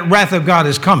that wrath of God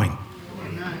is coming.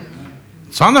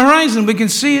 It's on the horizon. We can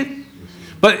see it.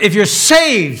 But if you're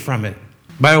saved from it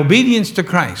by obedience to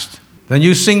Christ, then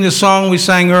you sing the song we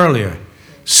sang earlier.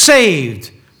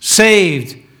 Saved,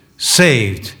 saved,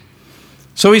 saved.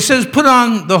 So he says, put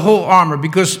on the whole armor,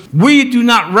 because we do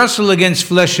not wrestle against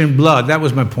flesh and blood. That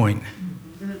was my point.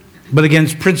 But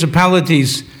against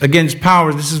principalities, against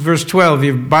powers. This is verse 12.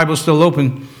 Your Bible's still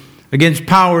open. Against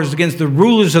powers, against the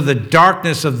rulers of the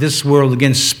darkness of this world,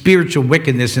 against spiritual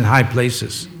wickedness in high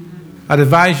places. I'd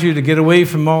advise you to get away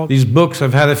from all these books.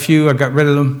 I've had a few. I got rid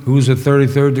of them. Who's a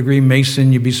 33rd degree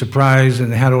Mason? You'd be surprised.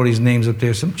 And they had all these names up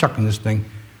there. So I'm chucking this thing.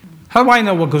 How do I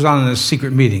know what goes on in a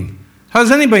secret meeting? How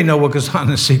does anybody know what goes on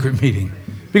in a secret meeting?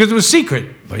 Because it was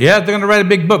secret. But yeah, they're going to write a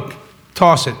big book.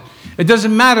 Toss it. It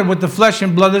doesn't matter what the flesh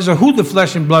and blood is or who the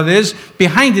flesh and blood is.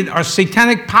 Behind it are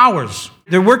satanic powers.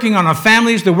 They're working on our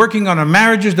families. They're working on our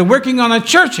marriages. They're working on our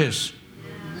churches.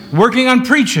 Working on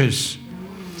preachers.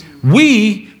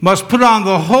 We must put on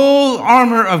the whole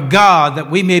armor of God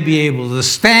that we may be able to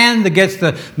stand against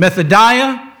the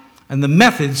methodia and the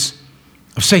methods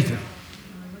of Satan.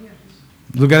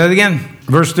 Look at it again.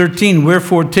 Verse 13,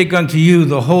 wherefore take unto you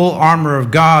the whole armor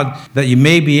of God, that you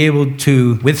may be able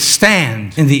to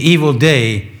withstand in the evil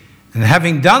day, and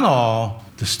having done all,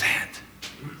 to stand.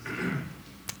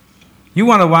 You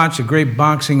want to watch a great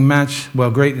boxing match?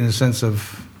 Well, great in the sense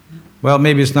of, well,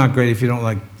 maybe it's not great if you don't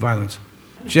like violence.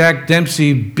 Jack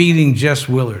Dempsey beating Jess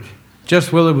Willard.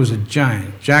 Jess Willard was a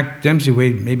giant. Jack Dempsey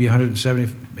weighed maybe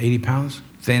 170, 80 pounds.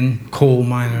 Thin, coal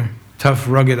miner, tough,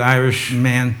 rugged Irish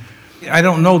man. I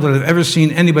don't know that I've ever seen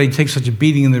anybody take such a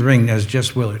beating in the ring as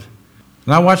Jess Willard.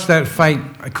 When I watched that fight,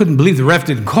 I couldn't believe the ref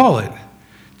didn't call it.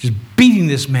 Just beating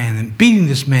this man and beating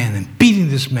this man and beating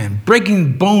this man,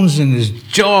 breaking bones in his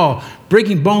jaw,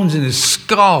 breaking bones in his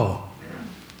skull.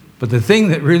 But the thing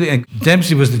that really, and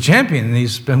Dempsey was the champion, and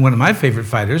he's been one of my favorite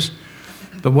fighters,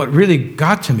 but what really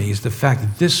got to me is the fact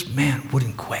that this man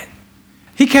wouldn't quit.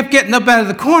 He kept getting up out of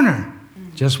the corner.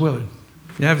 Jess Willard.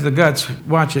 If you have the guts,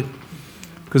 watch it.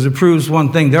 Because it proves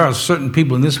one thing. There are certain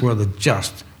people in this world that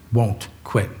just won't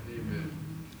quit. Amen.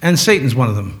 And Satan's one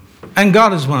of them. And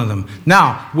God is one of them.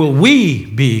 Now, will we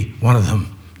be one of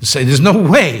them? To say, there's no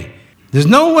way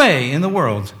in the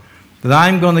world that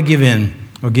I'm going to give in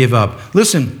or give up.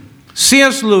 Listen,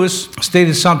 C.S. Lewis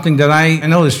stated something that I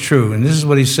know is true. And this is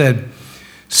what he said.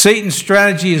 Satan's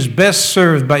strategy is best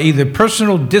served by either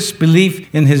personal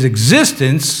disbelief in his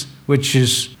existence, which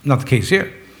is not the case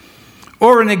here,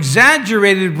 or an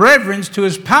exaggerated reverence to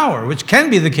his power, which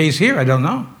can be the case here, I don't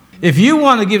know. If you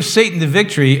want to give Satan the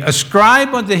victory,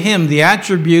 ascribe unto him the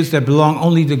attributes that belong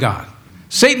only to God.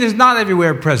 Satan is not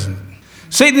everywhere present.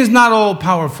 Satan is not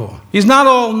all-powerful. He's not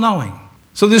all-knowing.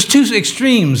 So there's two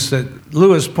extremes that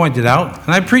Lewis pointed out, and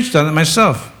I preached on it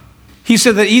myself. He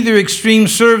said that either extreme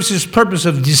serves his purpose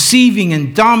of deceiving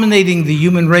and dominating the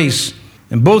human race,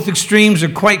 and both extremes are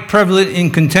quite prevalent in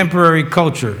contemporary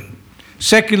culture.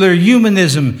 Secular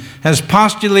humanism has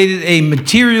postulated a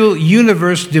material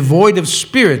universe devoid of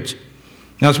spirit.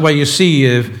 That's why you see,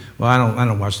 I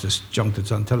don't watch this junk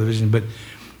that's on television, but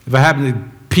if I happen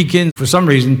to peek in for some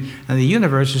reason, and the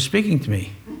universe is speaking to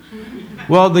me.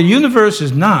 Well, the universe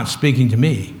is not speaking to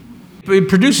me. It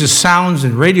produces sounds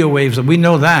and radio waves, and we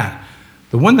know that.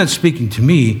 The one that's speaking to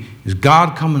me is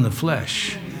God come in the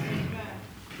flesh.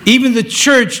 Even the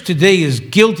church today is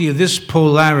guilty of this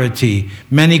polarity.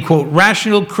 Many, quote,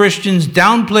 rational Christians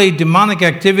downplay demonic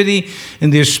activity in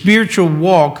their spiritual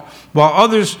walk, while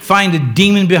others find a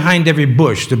demon behind every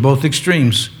bush. They're both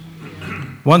extremes.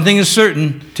 One thing is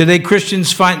certain, today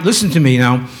Christians find, listen to me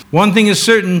now, one thing is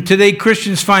certain, today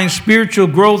Christians find spiritual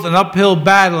growth an uphill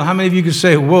battle. How many of you can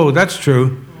say, whoa, that's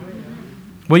true?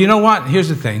 Well, you know what? Here's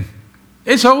the thing.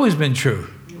 It's always been true.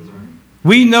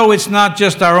 We know it's not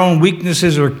just our own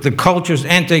weaknesses or the culture's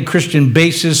anti-Christian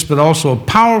basis, but also a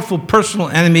powerful personal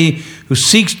enemy who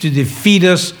seeks to defeat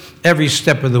us every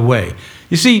step of the way.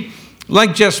 You see,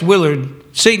 like Jess Willard,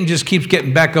 Satan just keeps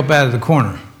getting back up out of the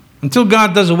corner until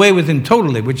God does away with him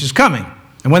totally, which is coming,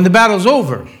 and when the battle's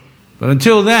over. But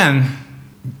until then,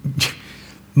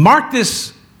 mark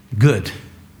this good.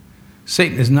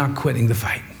 Satan is not quitting the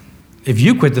fight. If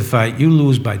you quit the fight, you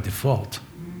lose by default.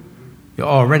 You're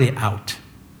already out.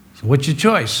 So what's your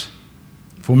choice?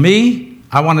 For me,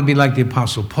 I want to be like the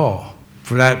Apostle Paul.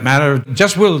 For that matter,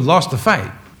 Jess Willard lost the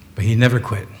fight, but he never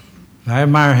quit. I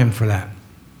admire him for that.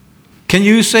 Can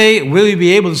you say, will you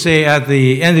be able to say at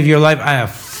the end of your life, I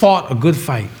have fought a good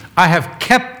fight. I have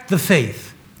kept the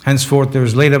faith. Henceforth, there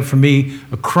is laid up for me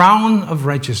a crown of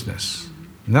righteousness.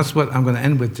 And that's what I'm going to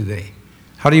end with today.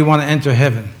 How do you want to enter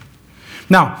heaven?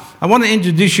 Now, I want to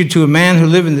introduce you to a man who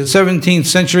lived in the 17th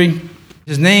century.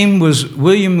 His name was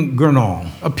William Gurnall,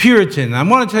 a Puritan. I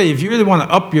want to tell you, if you really want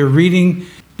to up your reading,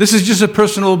 this is just a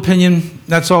personal opinion.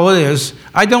 That's all it is.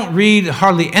 I don't read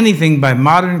hardly anything by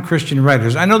modern Christian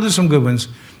writers. I know there's some good ones.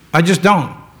 I just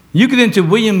don't. You get into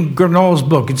William Gurnall's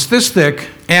book. It's this thick,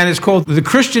 and it's called The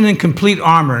Christian in Complete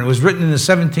Armor. And it was written in the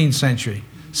 17th century,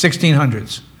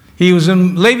 1600s. He was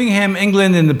in Lavingham,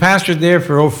 England, and the pastor there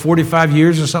for over 45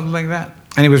 years or something like that.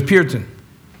 And he was Puritan.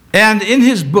 And in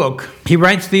his book, he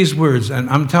writes these words, and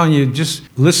I'm telling you, just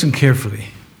listen carefully.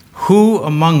 Who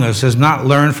among us has not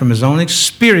learned from his own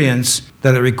experience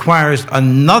that it requires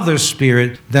another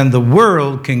spirit than the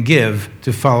world can give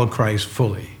to follow Christ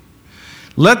fully?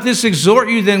 Let this exhort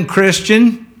you then,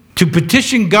 Christian, to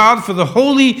petition God for the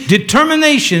holy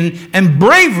determination and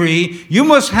bravery you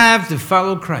must have to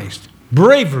follow Christ.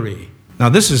 Bravery. Now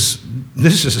this is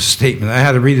a statement. I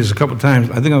had to read this a couple times.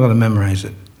 I think I'm going to memorize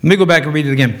it. Let me go back and read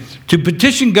it again. To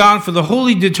petition God for the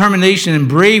holy determination and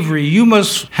bravery you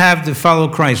must have to follow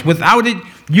Christ. Without it,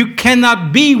 you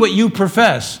cannot be what you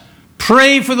profess.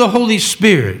 Pray for the Holy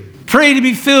Spirit. Pray to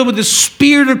be filled with the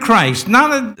Spirit of Christ.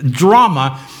 Not a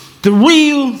drama, the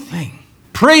real thing.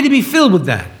 Pray to be filled with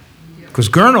that. Because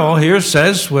Gurnall here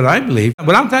says what I believe.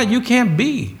 Without that, you can't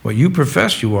be what you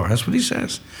profess you are. That's what he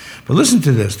says. But listen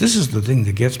to this. This is the thing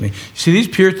that gets me. See, these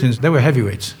Puritans, they were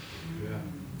heavyweights.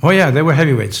 Oh, yeah, they were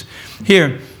heavyweights.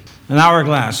 Here, an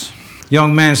hourglass.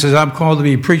 Young man says, I'm called to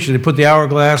be a preacher. They put the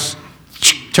hourglass,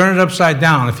 turn it upside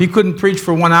down. If he couldn't preach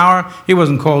for 1 hour, he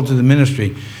wasn't called to the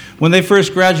ministry. When they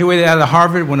first graduated out of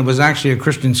Harvard, when it was actually a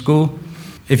Christian school,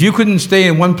 if you couldn't stay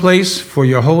in one place for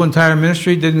your whole entire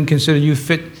ministry, they didn't consider you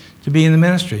fit to be in the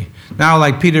ministry. Now,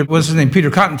 like Peter, what's his name? Peter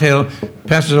Cottontail,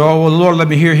 pastor said, oh, well, Lord, let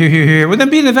me hear. Well,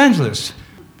 then be an evangelist.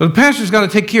 But the pastor's got to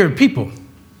take care of people.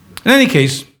 In any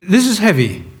case, this is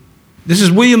heavy. This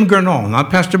is William Gurnall, not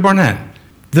Pastor Barnett.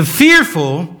 The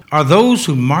fearful are those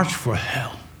who march for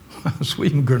hell. That's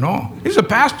William Gurnall. He's a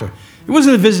pastor. He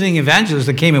wasn't a visiting evangelist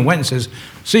that came and went and says,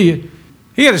 see you.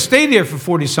 He had to stay there for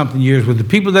 40-something years with the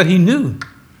people that he knew.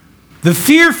 The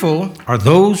fearful are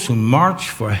those who march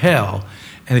for hell.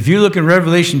 And if you look in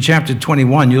Revelation chapter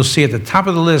 21, you'll see at the top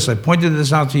of the list, I pointed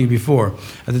this out to you before,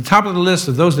 at the top of the list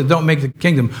of those that don't make the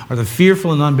kingdom are the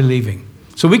fearful and unbelieving.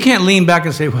 So we can't lean back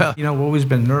and say, well, we've always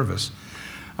been nervous.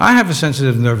 I have a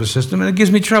sensitive nervous system, and it gives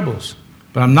me troubles.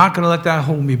 But I'm not going to let that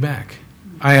hold me back.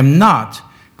 I am not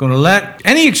going to let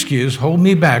any excuse hold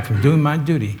me back from doing my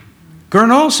duty.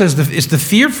 Gurnall says it's the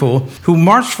fearful who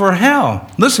march for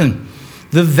hell. Listen,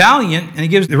 the valiant, and he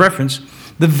gives the reference,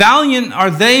 the valiant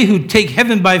are they who take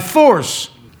heaven by force.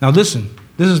 Now listen,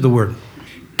 this is the word.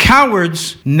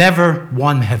 Cowards never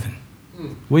won heaven.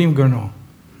 William Gurnall.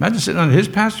 Imagine sitting under his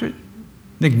pastorate.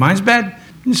 Think mine's bad?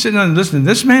 You're sitting under listening to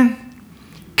this man?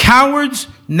 Cowards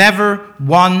never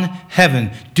won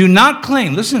heaven. Do not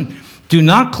claim, listen, do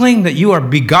not claim that you are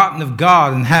begotten of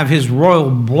God and have his royal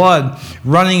blood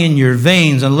running in your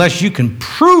veins unless you can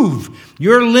prove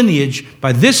your lineage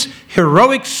by this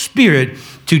heroic spirit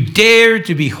to dare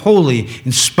to be holy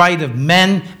in spite of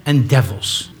men and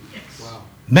devils. Wow.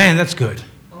 Man, that's good.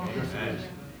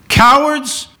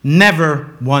 Cowards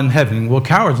never won heaven. Well,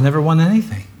 cowards never won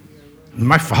anything.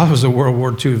 My father was a World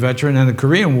War II veteran and a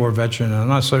Korean War veteran, and I'm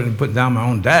not certainly putting down my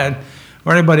own dad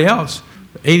or anybody else.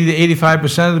 80 to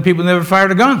 85% of the people never fired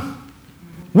a gun.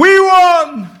 We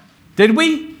won! Did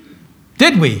we?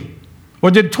 Did we?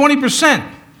 Or did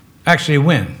 20% actually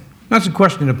win? That's a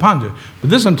question to ponder. But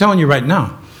this I'm telling you right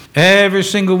now. Every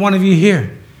single one of you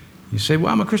here, you say,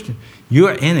 well, I'm a Christian.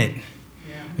 You're in it.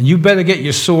 And you better get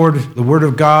your sword, the Word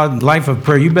of God, life of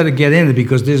prayer. You better get in it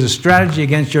because there's a strategy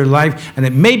against your life, and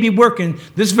it may be working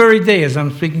this very day as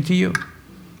I'm speaking to you.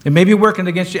 It may be working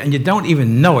against you, and you don't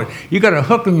even know it. You got a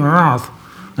hook in your mouth,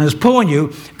 and it's pulling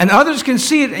you, and others can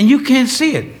see it, and you can't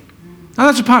see it. Now,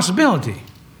 that's a possibility.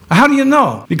 How do you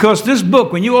know? Because this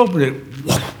book, when you open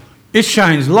it, it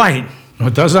shines light. Well,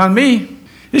 it does on me.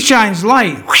 It shines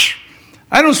light.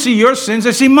 I don't see your sins,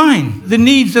 I see mine. The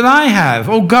needs that I have.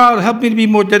 Oh, God, help me to be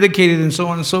more dedicated and so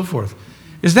on and so forth.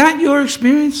 Is that your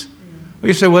experience? Well,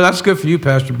 you say, well, that's good for you,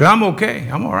 Pastor, but I'm okay.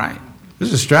 I'm all right. This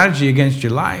is a strategy against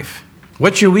your life.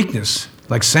 What's your weakness?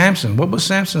 Like Samson. What was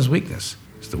Samson's weakness?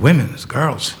 It's the women, it's the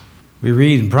girls. We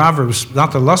read in Proverbs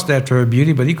not to lust after her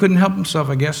beauty, but he couldn't help himself,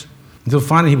 I guess, until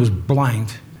finally he was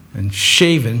blind and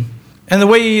shaven. And the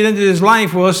way he ended his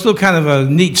life, well, it's still kind of a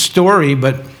neat story,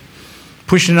 but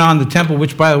pushing on the temple,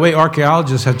 which, by the way,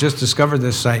 archaeologists have just discovered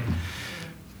this site,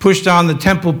 pushed on the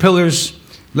temple pillars,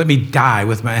 let me die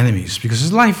with my enemies, because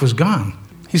his life was gone.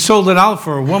 He sold it out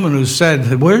for a woman who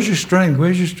said, where's your strength?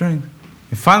 Where's your strength?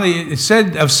 And finally, it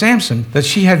said of Samson that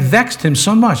she had vexed him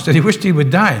so much that he wished he would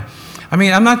die. I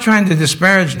mean, I'm not trying to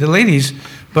disparage the ladies,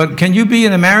 but can you be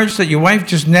in a marriage that your wife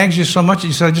just nags you so much that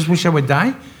you said, I just wish I would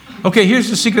die? Okay, here's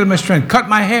the secret of my strength. Cut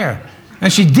my hair.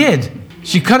 And she did.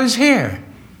 She cut his hair.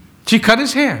 She cut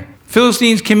his hair.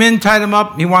 Philistines came in, tied him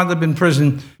up. He wound up in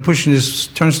prison, pushing his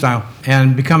turnstile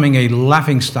and becoming a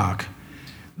laughingstock.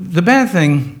 The bad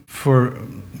thing for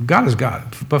God is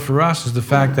God, but for us is the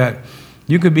fact that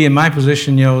you could be in my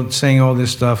position, saying all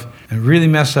this stuff and really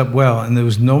mess up well, and there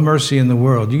was no mercy in the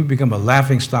world. You could become a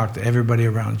laughingstock to everybody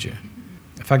around you.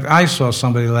 In fact, I saw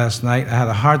somebody last night. I had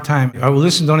a hard time. I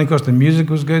listened only because the music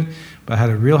was good, but I had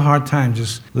a real hard time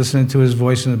just listening to his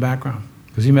voice in the background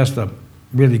because he messed up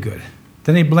really good.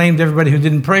 Then he blamed everybody who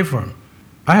didn't pray for him.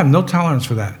 I have no tolerance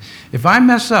for that. If I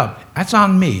mess up, that's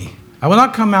on me. I will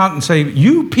not come out and say,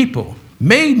 you people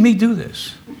made me do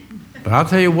this. But I'll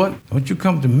tell you what, don't you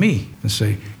come to me and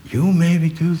say, you made me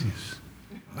do this.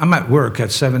 I'm at work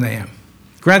at 7 a.m.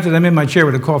 Granted, I'm in my chair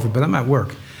with a coffee, but I'm at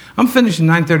work. I'm finishing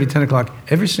 9:30, 10 o'clock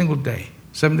every single day,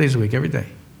 7 days a week, every day.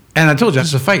 And I told you,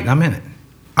 it's a fight, and I'm in it.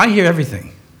 I hear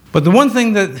everything. But the one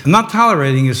thing that I'm not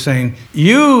tolerating is saying,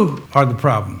 you are the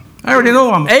problem. I already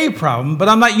know I'm a problem, but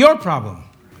I'm not your problem.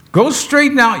 Go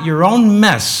straighten out your own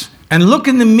mess and look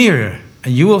in the mirror,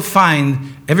 and you will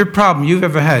find every problem you've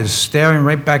ever had is staring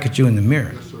right back at you in the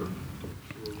mirror. Yes, sir.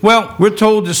 Well, we're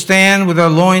told to stand with our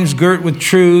loins girt with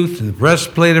truth and the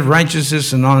breastplate of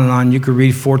righteousness and on and on. You could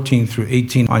read 14 through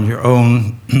 18 on your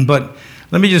own. But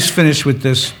let me just finish with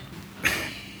this.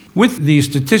 With the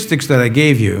statistics that I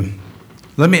gave you,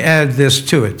 let me add this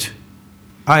to it.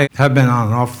 I have been on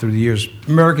and off through the years,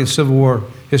 American Civil War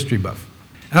history buff.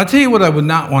 And I'll tell you what I would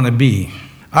not want to be.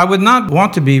 I would not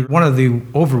want to be one of the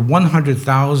over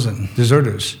 100,000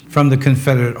 deserters from the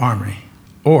Confederate Army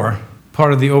or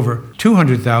part of the over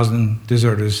 200,000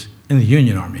 deserters in the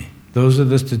Union Army. Those are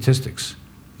the statistics.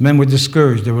 Men were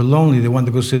discouraged. They were lonely. They wanted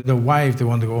to go see their wife. They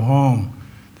wanted to go home.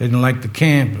 They didn't like the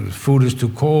camp. The food is too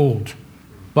cold.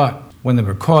 But when they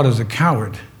were caught as a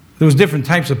coward, there was different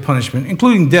types of punishment,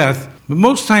 including death. But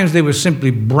most times they were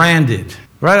simply branded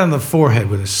right on the forehead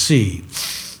with a C.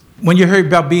 When you heard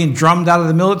about being drummed out of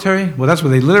the military, well, that's what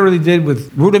they literally did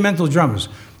with rudimental drummers.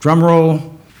 Drum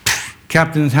roll,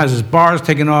 captain has his bars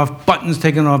taken off, buttons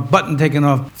taken off, button taken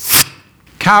off.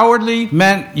 Cowardly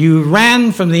meant you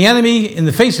ran from the enemy in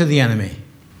the face of the enemy.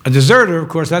 A deserter, of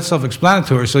course, that's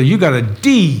self-explanatory, so you got a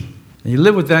D, and you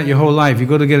live with that your whole life. You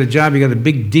go to get a job, you got a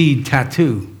big D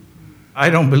tattoo. I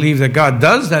don't believe that God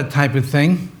does that type of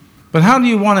thing, but how do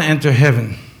you want to enter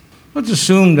heaven? Let's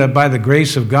assume that by the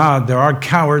grace of God, there are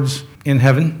cowards in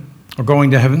heaven or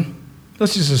going to heaven.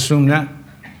 Let's just assume that.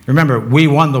 Remember, we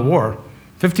won the war.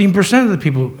 15% of the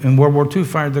people in World War II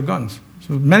fired their guns.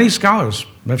 So many scholars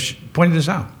have pointed this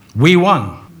out. We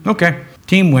won. Okay,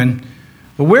 team win.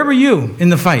 But where were you in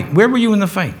the fight? Where were you in the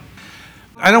fight?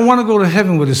 I don't want to go to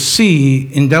heaven with a C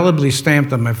indelibly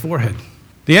stamped on my forehead.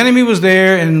 The enemy was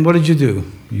there, and what did you do?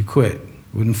 You quit.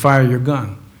 You wouldn't fire your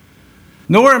gun.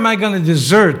 Nor am I going to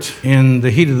desert in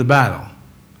the heat of the battle.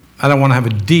 I don't want to have a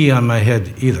D on my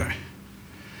head either.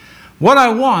 What I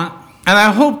want, and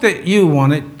I hope that you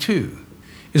want it too,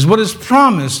 is what is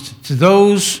promised to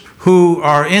those who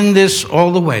are in this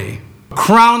all the way. A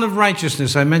crown of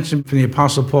righteousness, I mentioned from the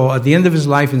Apostle Paul at the end of his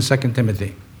life in 2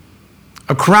 Timothy.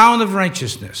 A crown of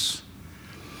righteousness.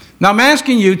 Now I'm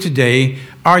asking you today,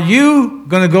 are you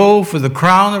going to go for the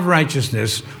crown of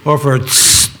righteousness or for a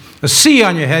C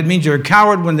on your head? Means you're a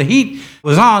coward. When the heat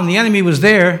was on, the enemy was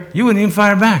there, you wouldn't even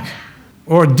fire back.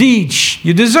 Or D,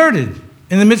 you deserted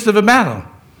in the midst of a battle.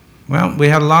 Well, we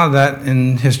had a lot of that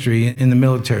in history in the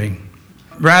military.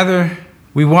 Rather,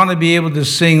 we want to be able to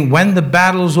sing, when the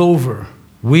battle's over,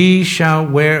 we shall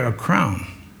wear a crown.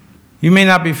 You may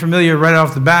not be familiar right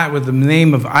off the bat with the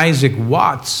name of Isaac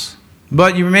Watts,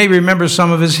 but you may remember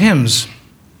some of his hymns.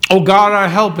 O God, our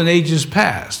help in ages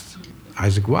past,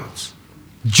 Isaac Watts.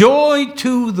 Joy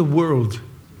to the world,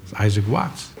 Isaac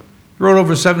Watts. He wrote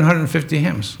over 750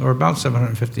 hymns, or about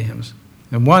 750 hymns.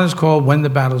 And one is called When the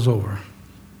Battle's Over.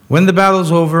 When the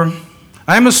battle's over,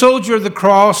 I am a soldier of the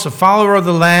cross, a follower of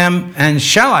the Lamb, and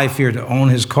shall I fear to own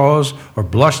his cause or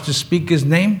blush to speak his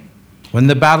name? When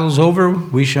the battle's over,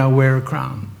 we shall wear a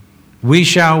crown. We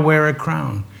shall wear a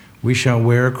crown. We shall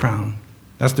wear a crown.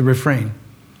 That's the refrain.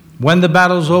 When the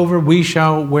battle's over, we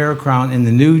shall wear a crown in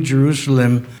the New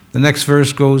Jerusalem. The next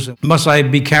verse goes, must I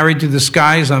be carried to the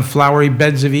skies on flowery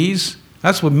beds of ease?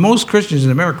 That's what most Christians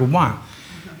in America want.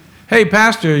 Hey,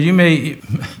 Pastor, you may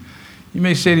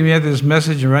say to me after this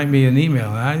message and write me an email.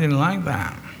 I didn't like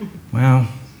that. Well,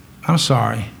 I'm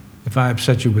sorry if I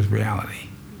upset you with reality.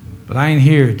 But I ain't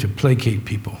here to placate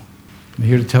people. I'm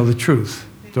here to tell the truth.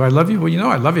 Do I love you? Well, you know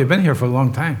I love you. I've been here for a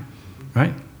long time,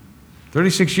 right?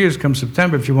 36 years come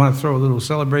September. If you want to throw a little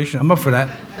celebration, I'm up for that.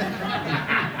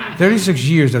 36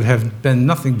 years that have been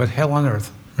nothing but hell on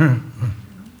earth.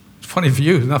 It's funny for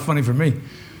you. It's not funny for me.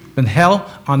 Been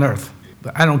hell on earth.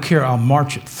 But I don't care. I'll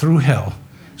march it through hell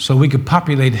so we could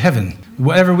populate heaven.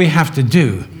 Whatever we have to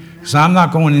do. So I'm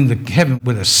not going into heaven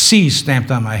with a C stamped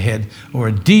on my head or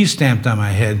a D stamped on my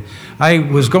head. I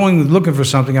was going looking for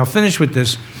something. I'll finish with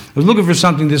this. I was looking for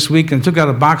something this week and took out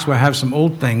a box where I have some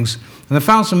old things. And I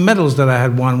found some medals that I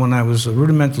had won when I was a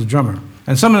rudimental drummer.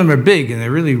 And some of them are big, and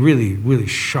they're really, really, really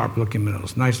sharp-looking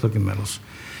medals, nice-looking medals.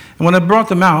 And when I brought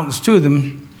them out, there's two of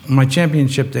them on my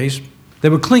championship days, they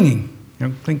were clinging. You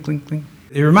know, clink, clink, clink.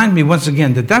 It reminded me once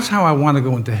again that that's how I want to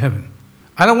go into heaven.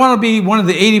 I don't want to be one of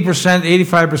the 80%,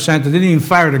 85% that didn't even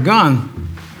fire the gun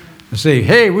and say,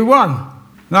 hey, we won.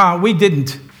 No, we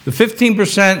didn't. The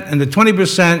 15% and the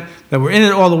 20% that were in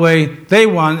it all the way, they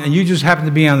won, and you just happened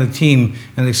to be on the team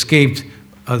and escaped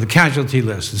the casualty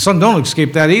list. And some don't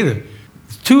escape that either.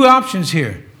 There's two options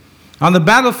here. On the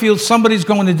battlefield, somebody's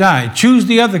going to die. Choose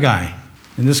the other guy.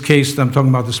 In this case, I'm talking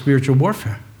about the spiritual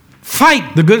warfare.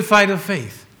 Fight the good fight of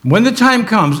faith. When the time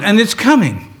comes, and it's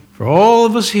coming for all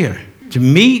of us here, to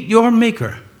meet your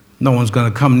Maker, no one's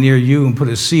going to come near you and put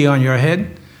a C on your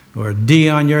head or a D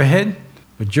on your head,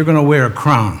 but you're going to wear a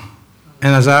crown.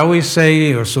 And as I always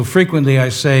say, or so frequently I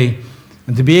say,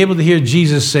 and to be able to hear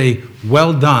Jesus say,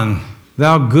 well done,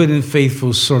 thou good and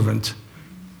faithful servant,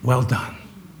 well done.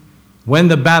 When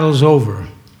the battle's over,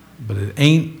 but it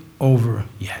ain't over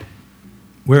yet.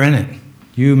 We're in it.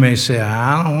 You may say,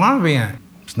 I don't want to be in it.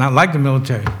 It's not like the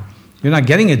military. You're not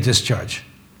getting a discharge.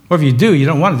 Or if you do, you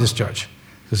don't want a discharge,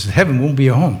 because heaven won't be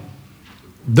your home.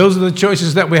 Those are the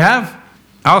choices that we have.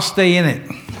 I'll stay in it.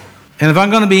 And if I'm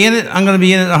going to be in it, I'm going to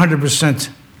be in it 100%.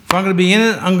 If I'm going to be in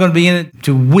it, I'm going to be in it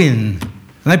to win.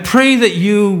 And I pray that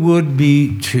you would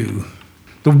be too.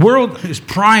 The world is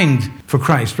primed for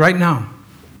Christ right now.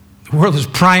 The world is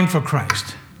primed for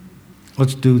Christ.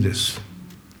 Let's do this.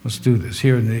 Let's do this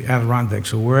here in the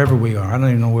Adirondacks or wherever we are. I don't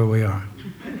even know where we are.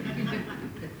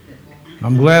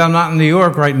 I'm glad I'm not in New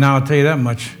York right now, I'll tell you that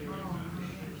much.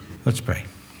 Let's pray.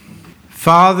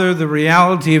 Father, the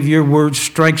reality of your word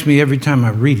strikes me every time I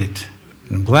read it.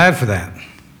 And I'm glad for that.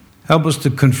 Help us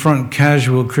to confront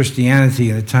casual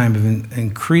Christianity in a time of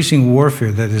increasing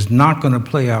warfare that is not going to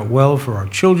play out well for our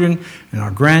children and our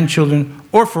grandchildren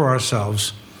or for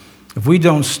ourselves if we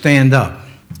don't stand up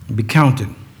and be counted.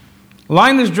 A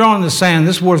line is drawn in the sand.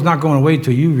 This war is not going away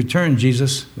till you return,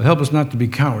 Jesus. But help us not to be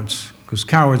cowards. Because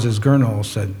cowards, as Gernall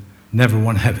said, never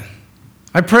won heaven.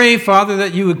 I pray, Father,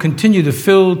 that you would continue to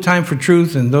fill Time for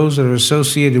Truth and those that are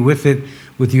associated with it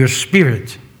with your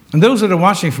Spirit. And those that are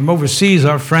watching from overseas,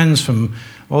 our friends from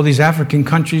all these African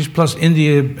countries, plus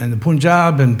India and the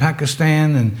Punjab and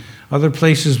Pakistan and other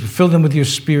places, fill them with your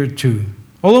Spirit too.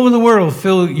 All over the world,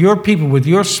 fill your people with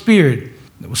your Spirit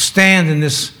that will stand in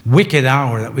this wicked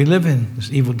hour that we live in,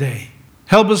 this evil day.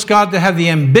 Help us, God, to have the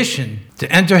ambition to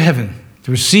enter heaven, to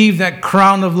receive that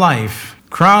crown of life,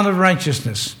 crown of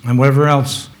righteousness, and whatever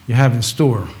else you have in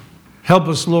store. Help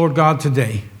us, Lord God,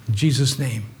 today, in Jesus'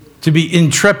 name, to be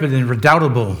intrepid and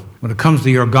redoubtable when it comes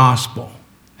to your gospel.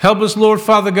 Help us, Lord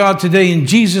Father God, today, in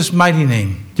Jesus' mighty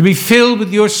name, to be filled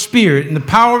with your Spirit and the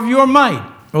power of your might.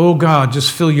 Oh God,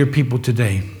 just fill your people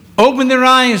today. Open their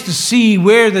eyes to see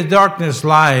where the darkness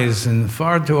lies, and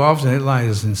far too often it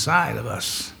lies inside of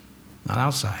us, not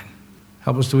outside.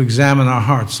 Help us to examine our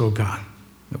hearts, O God,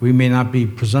 that we may not be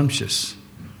presumptuous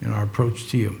in our approach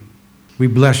to you. We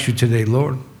bless you today,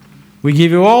 Lord. We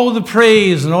give you all the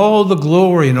praise and all the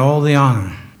glory and all the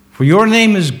honor. For your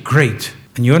name is great,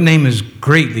 and your name is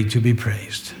greatly to be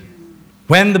praised.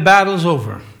 When the battle's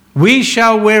over, we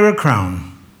shall wear a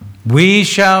crown. We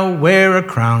shall wear a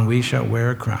crown. We shall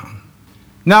wear a crown.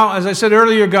 Now, as I said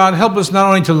earlier, God, help us not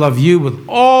only to love you with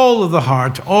all of the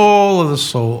heart, all of the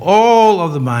soul, all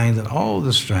of the mind, and all of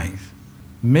the strength.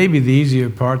 Maybe the easier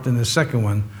part than the second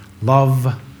one,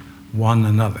 love one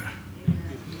another.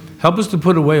 Help us to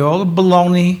put away all the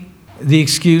baloney, the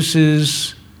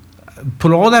excuses,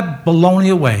 put all that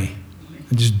baloney away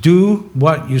and just do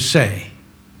what you say.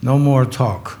 No more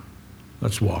talk.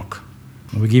 Let's walk.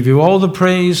 And we give you all the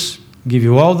praise, give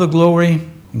you all the glory,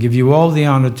 and give you all the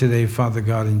honor today, Father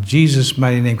God, in Jesus'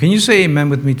 mighty name. Can you say amen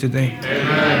with me today?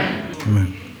 Amen.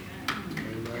 Amen.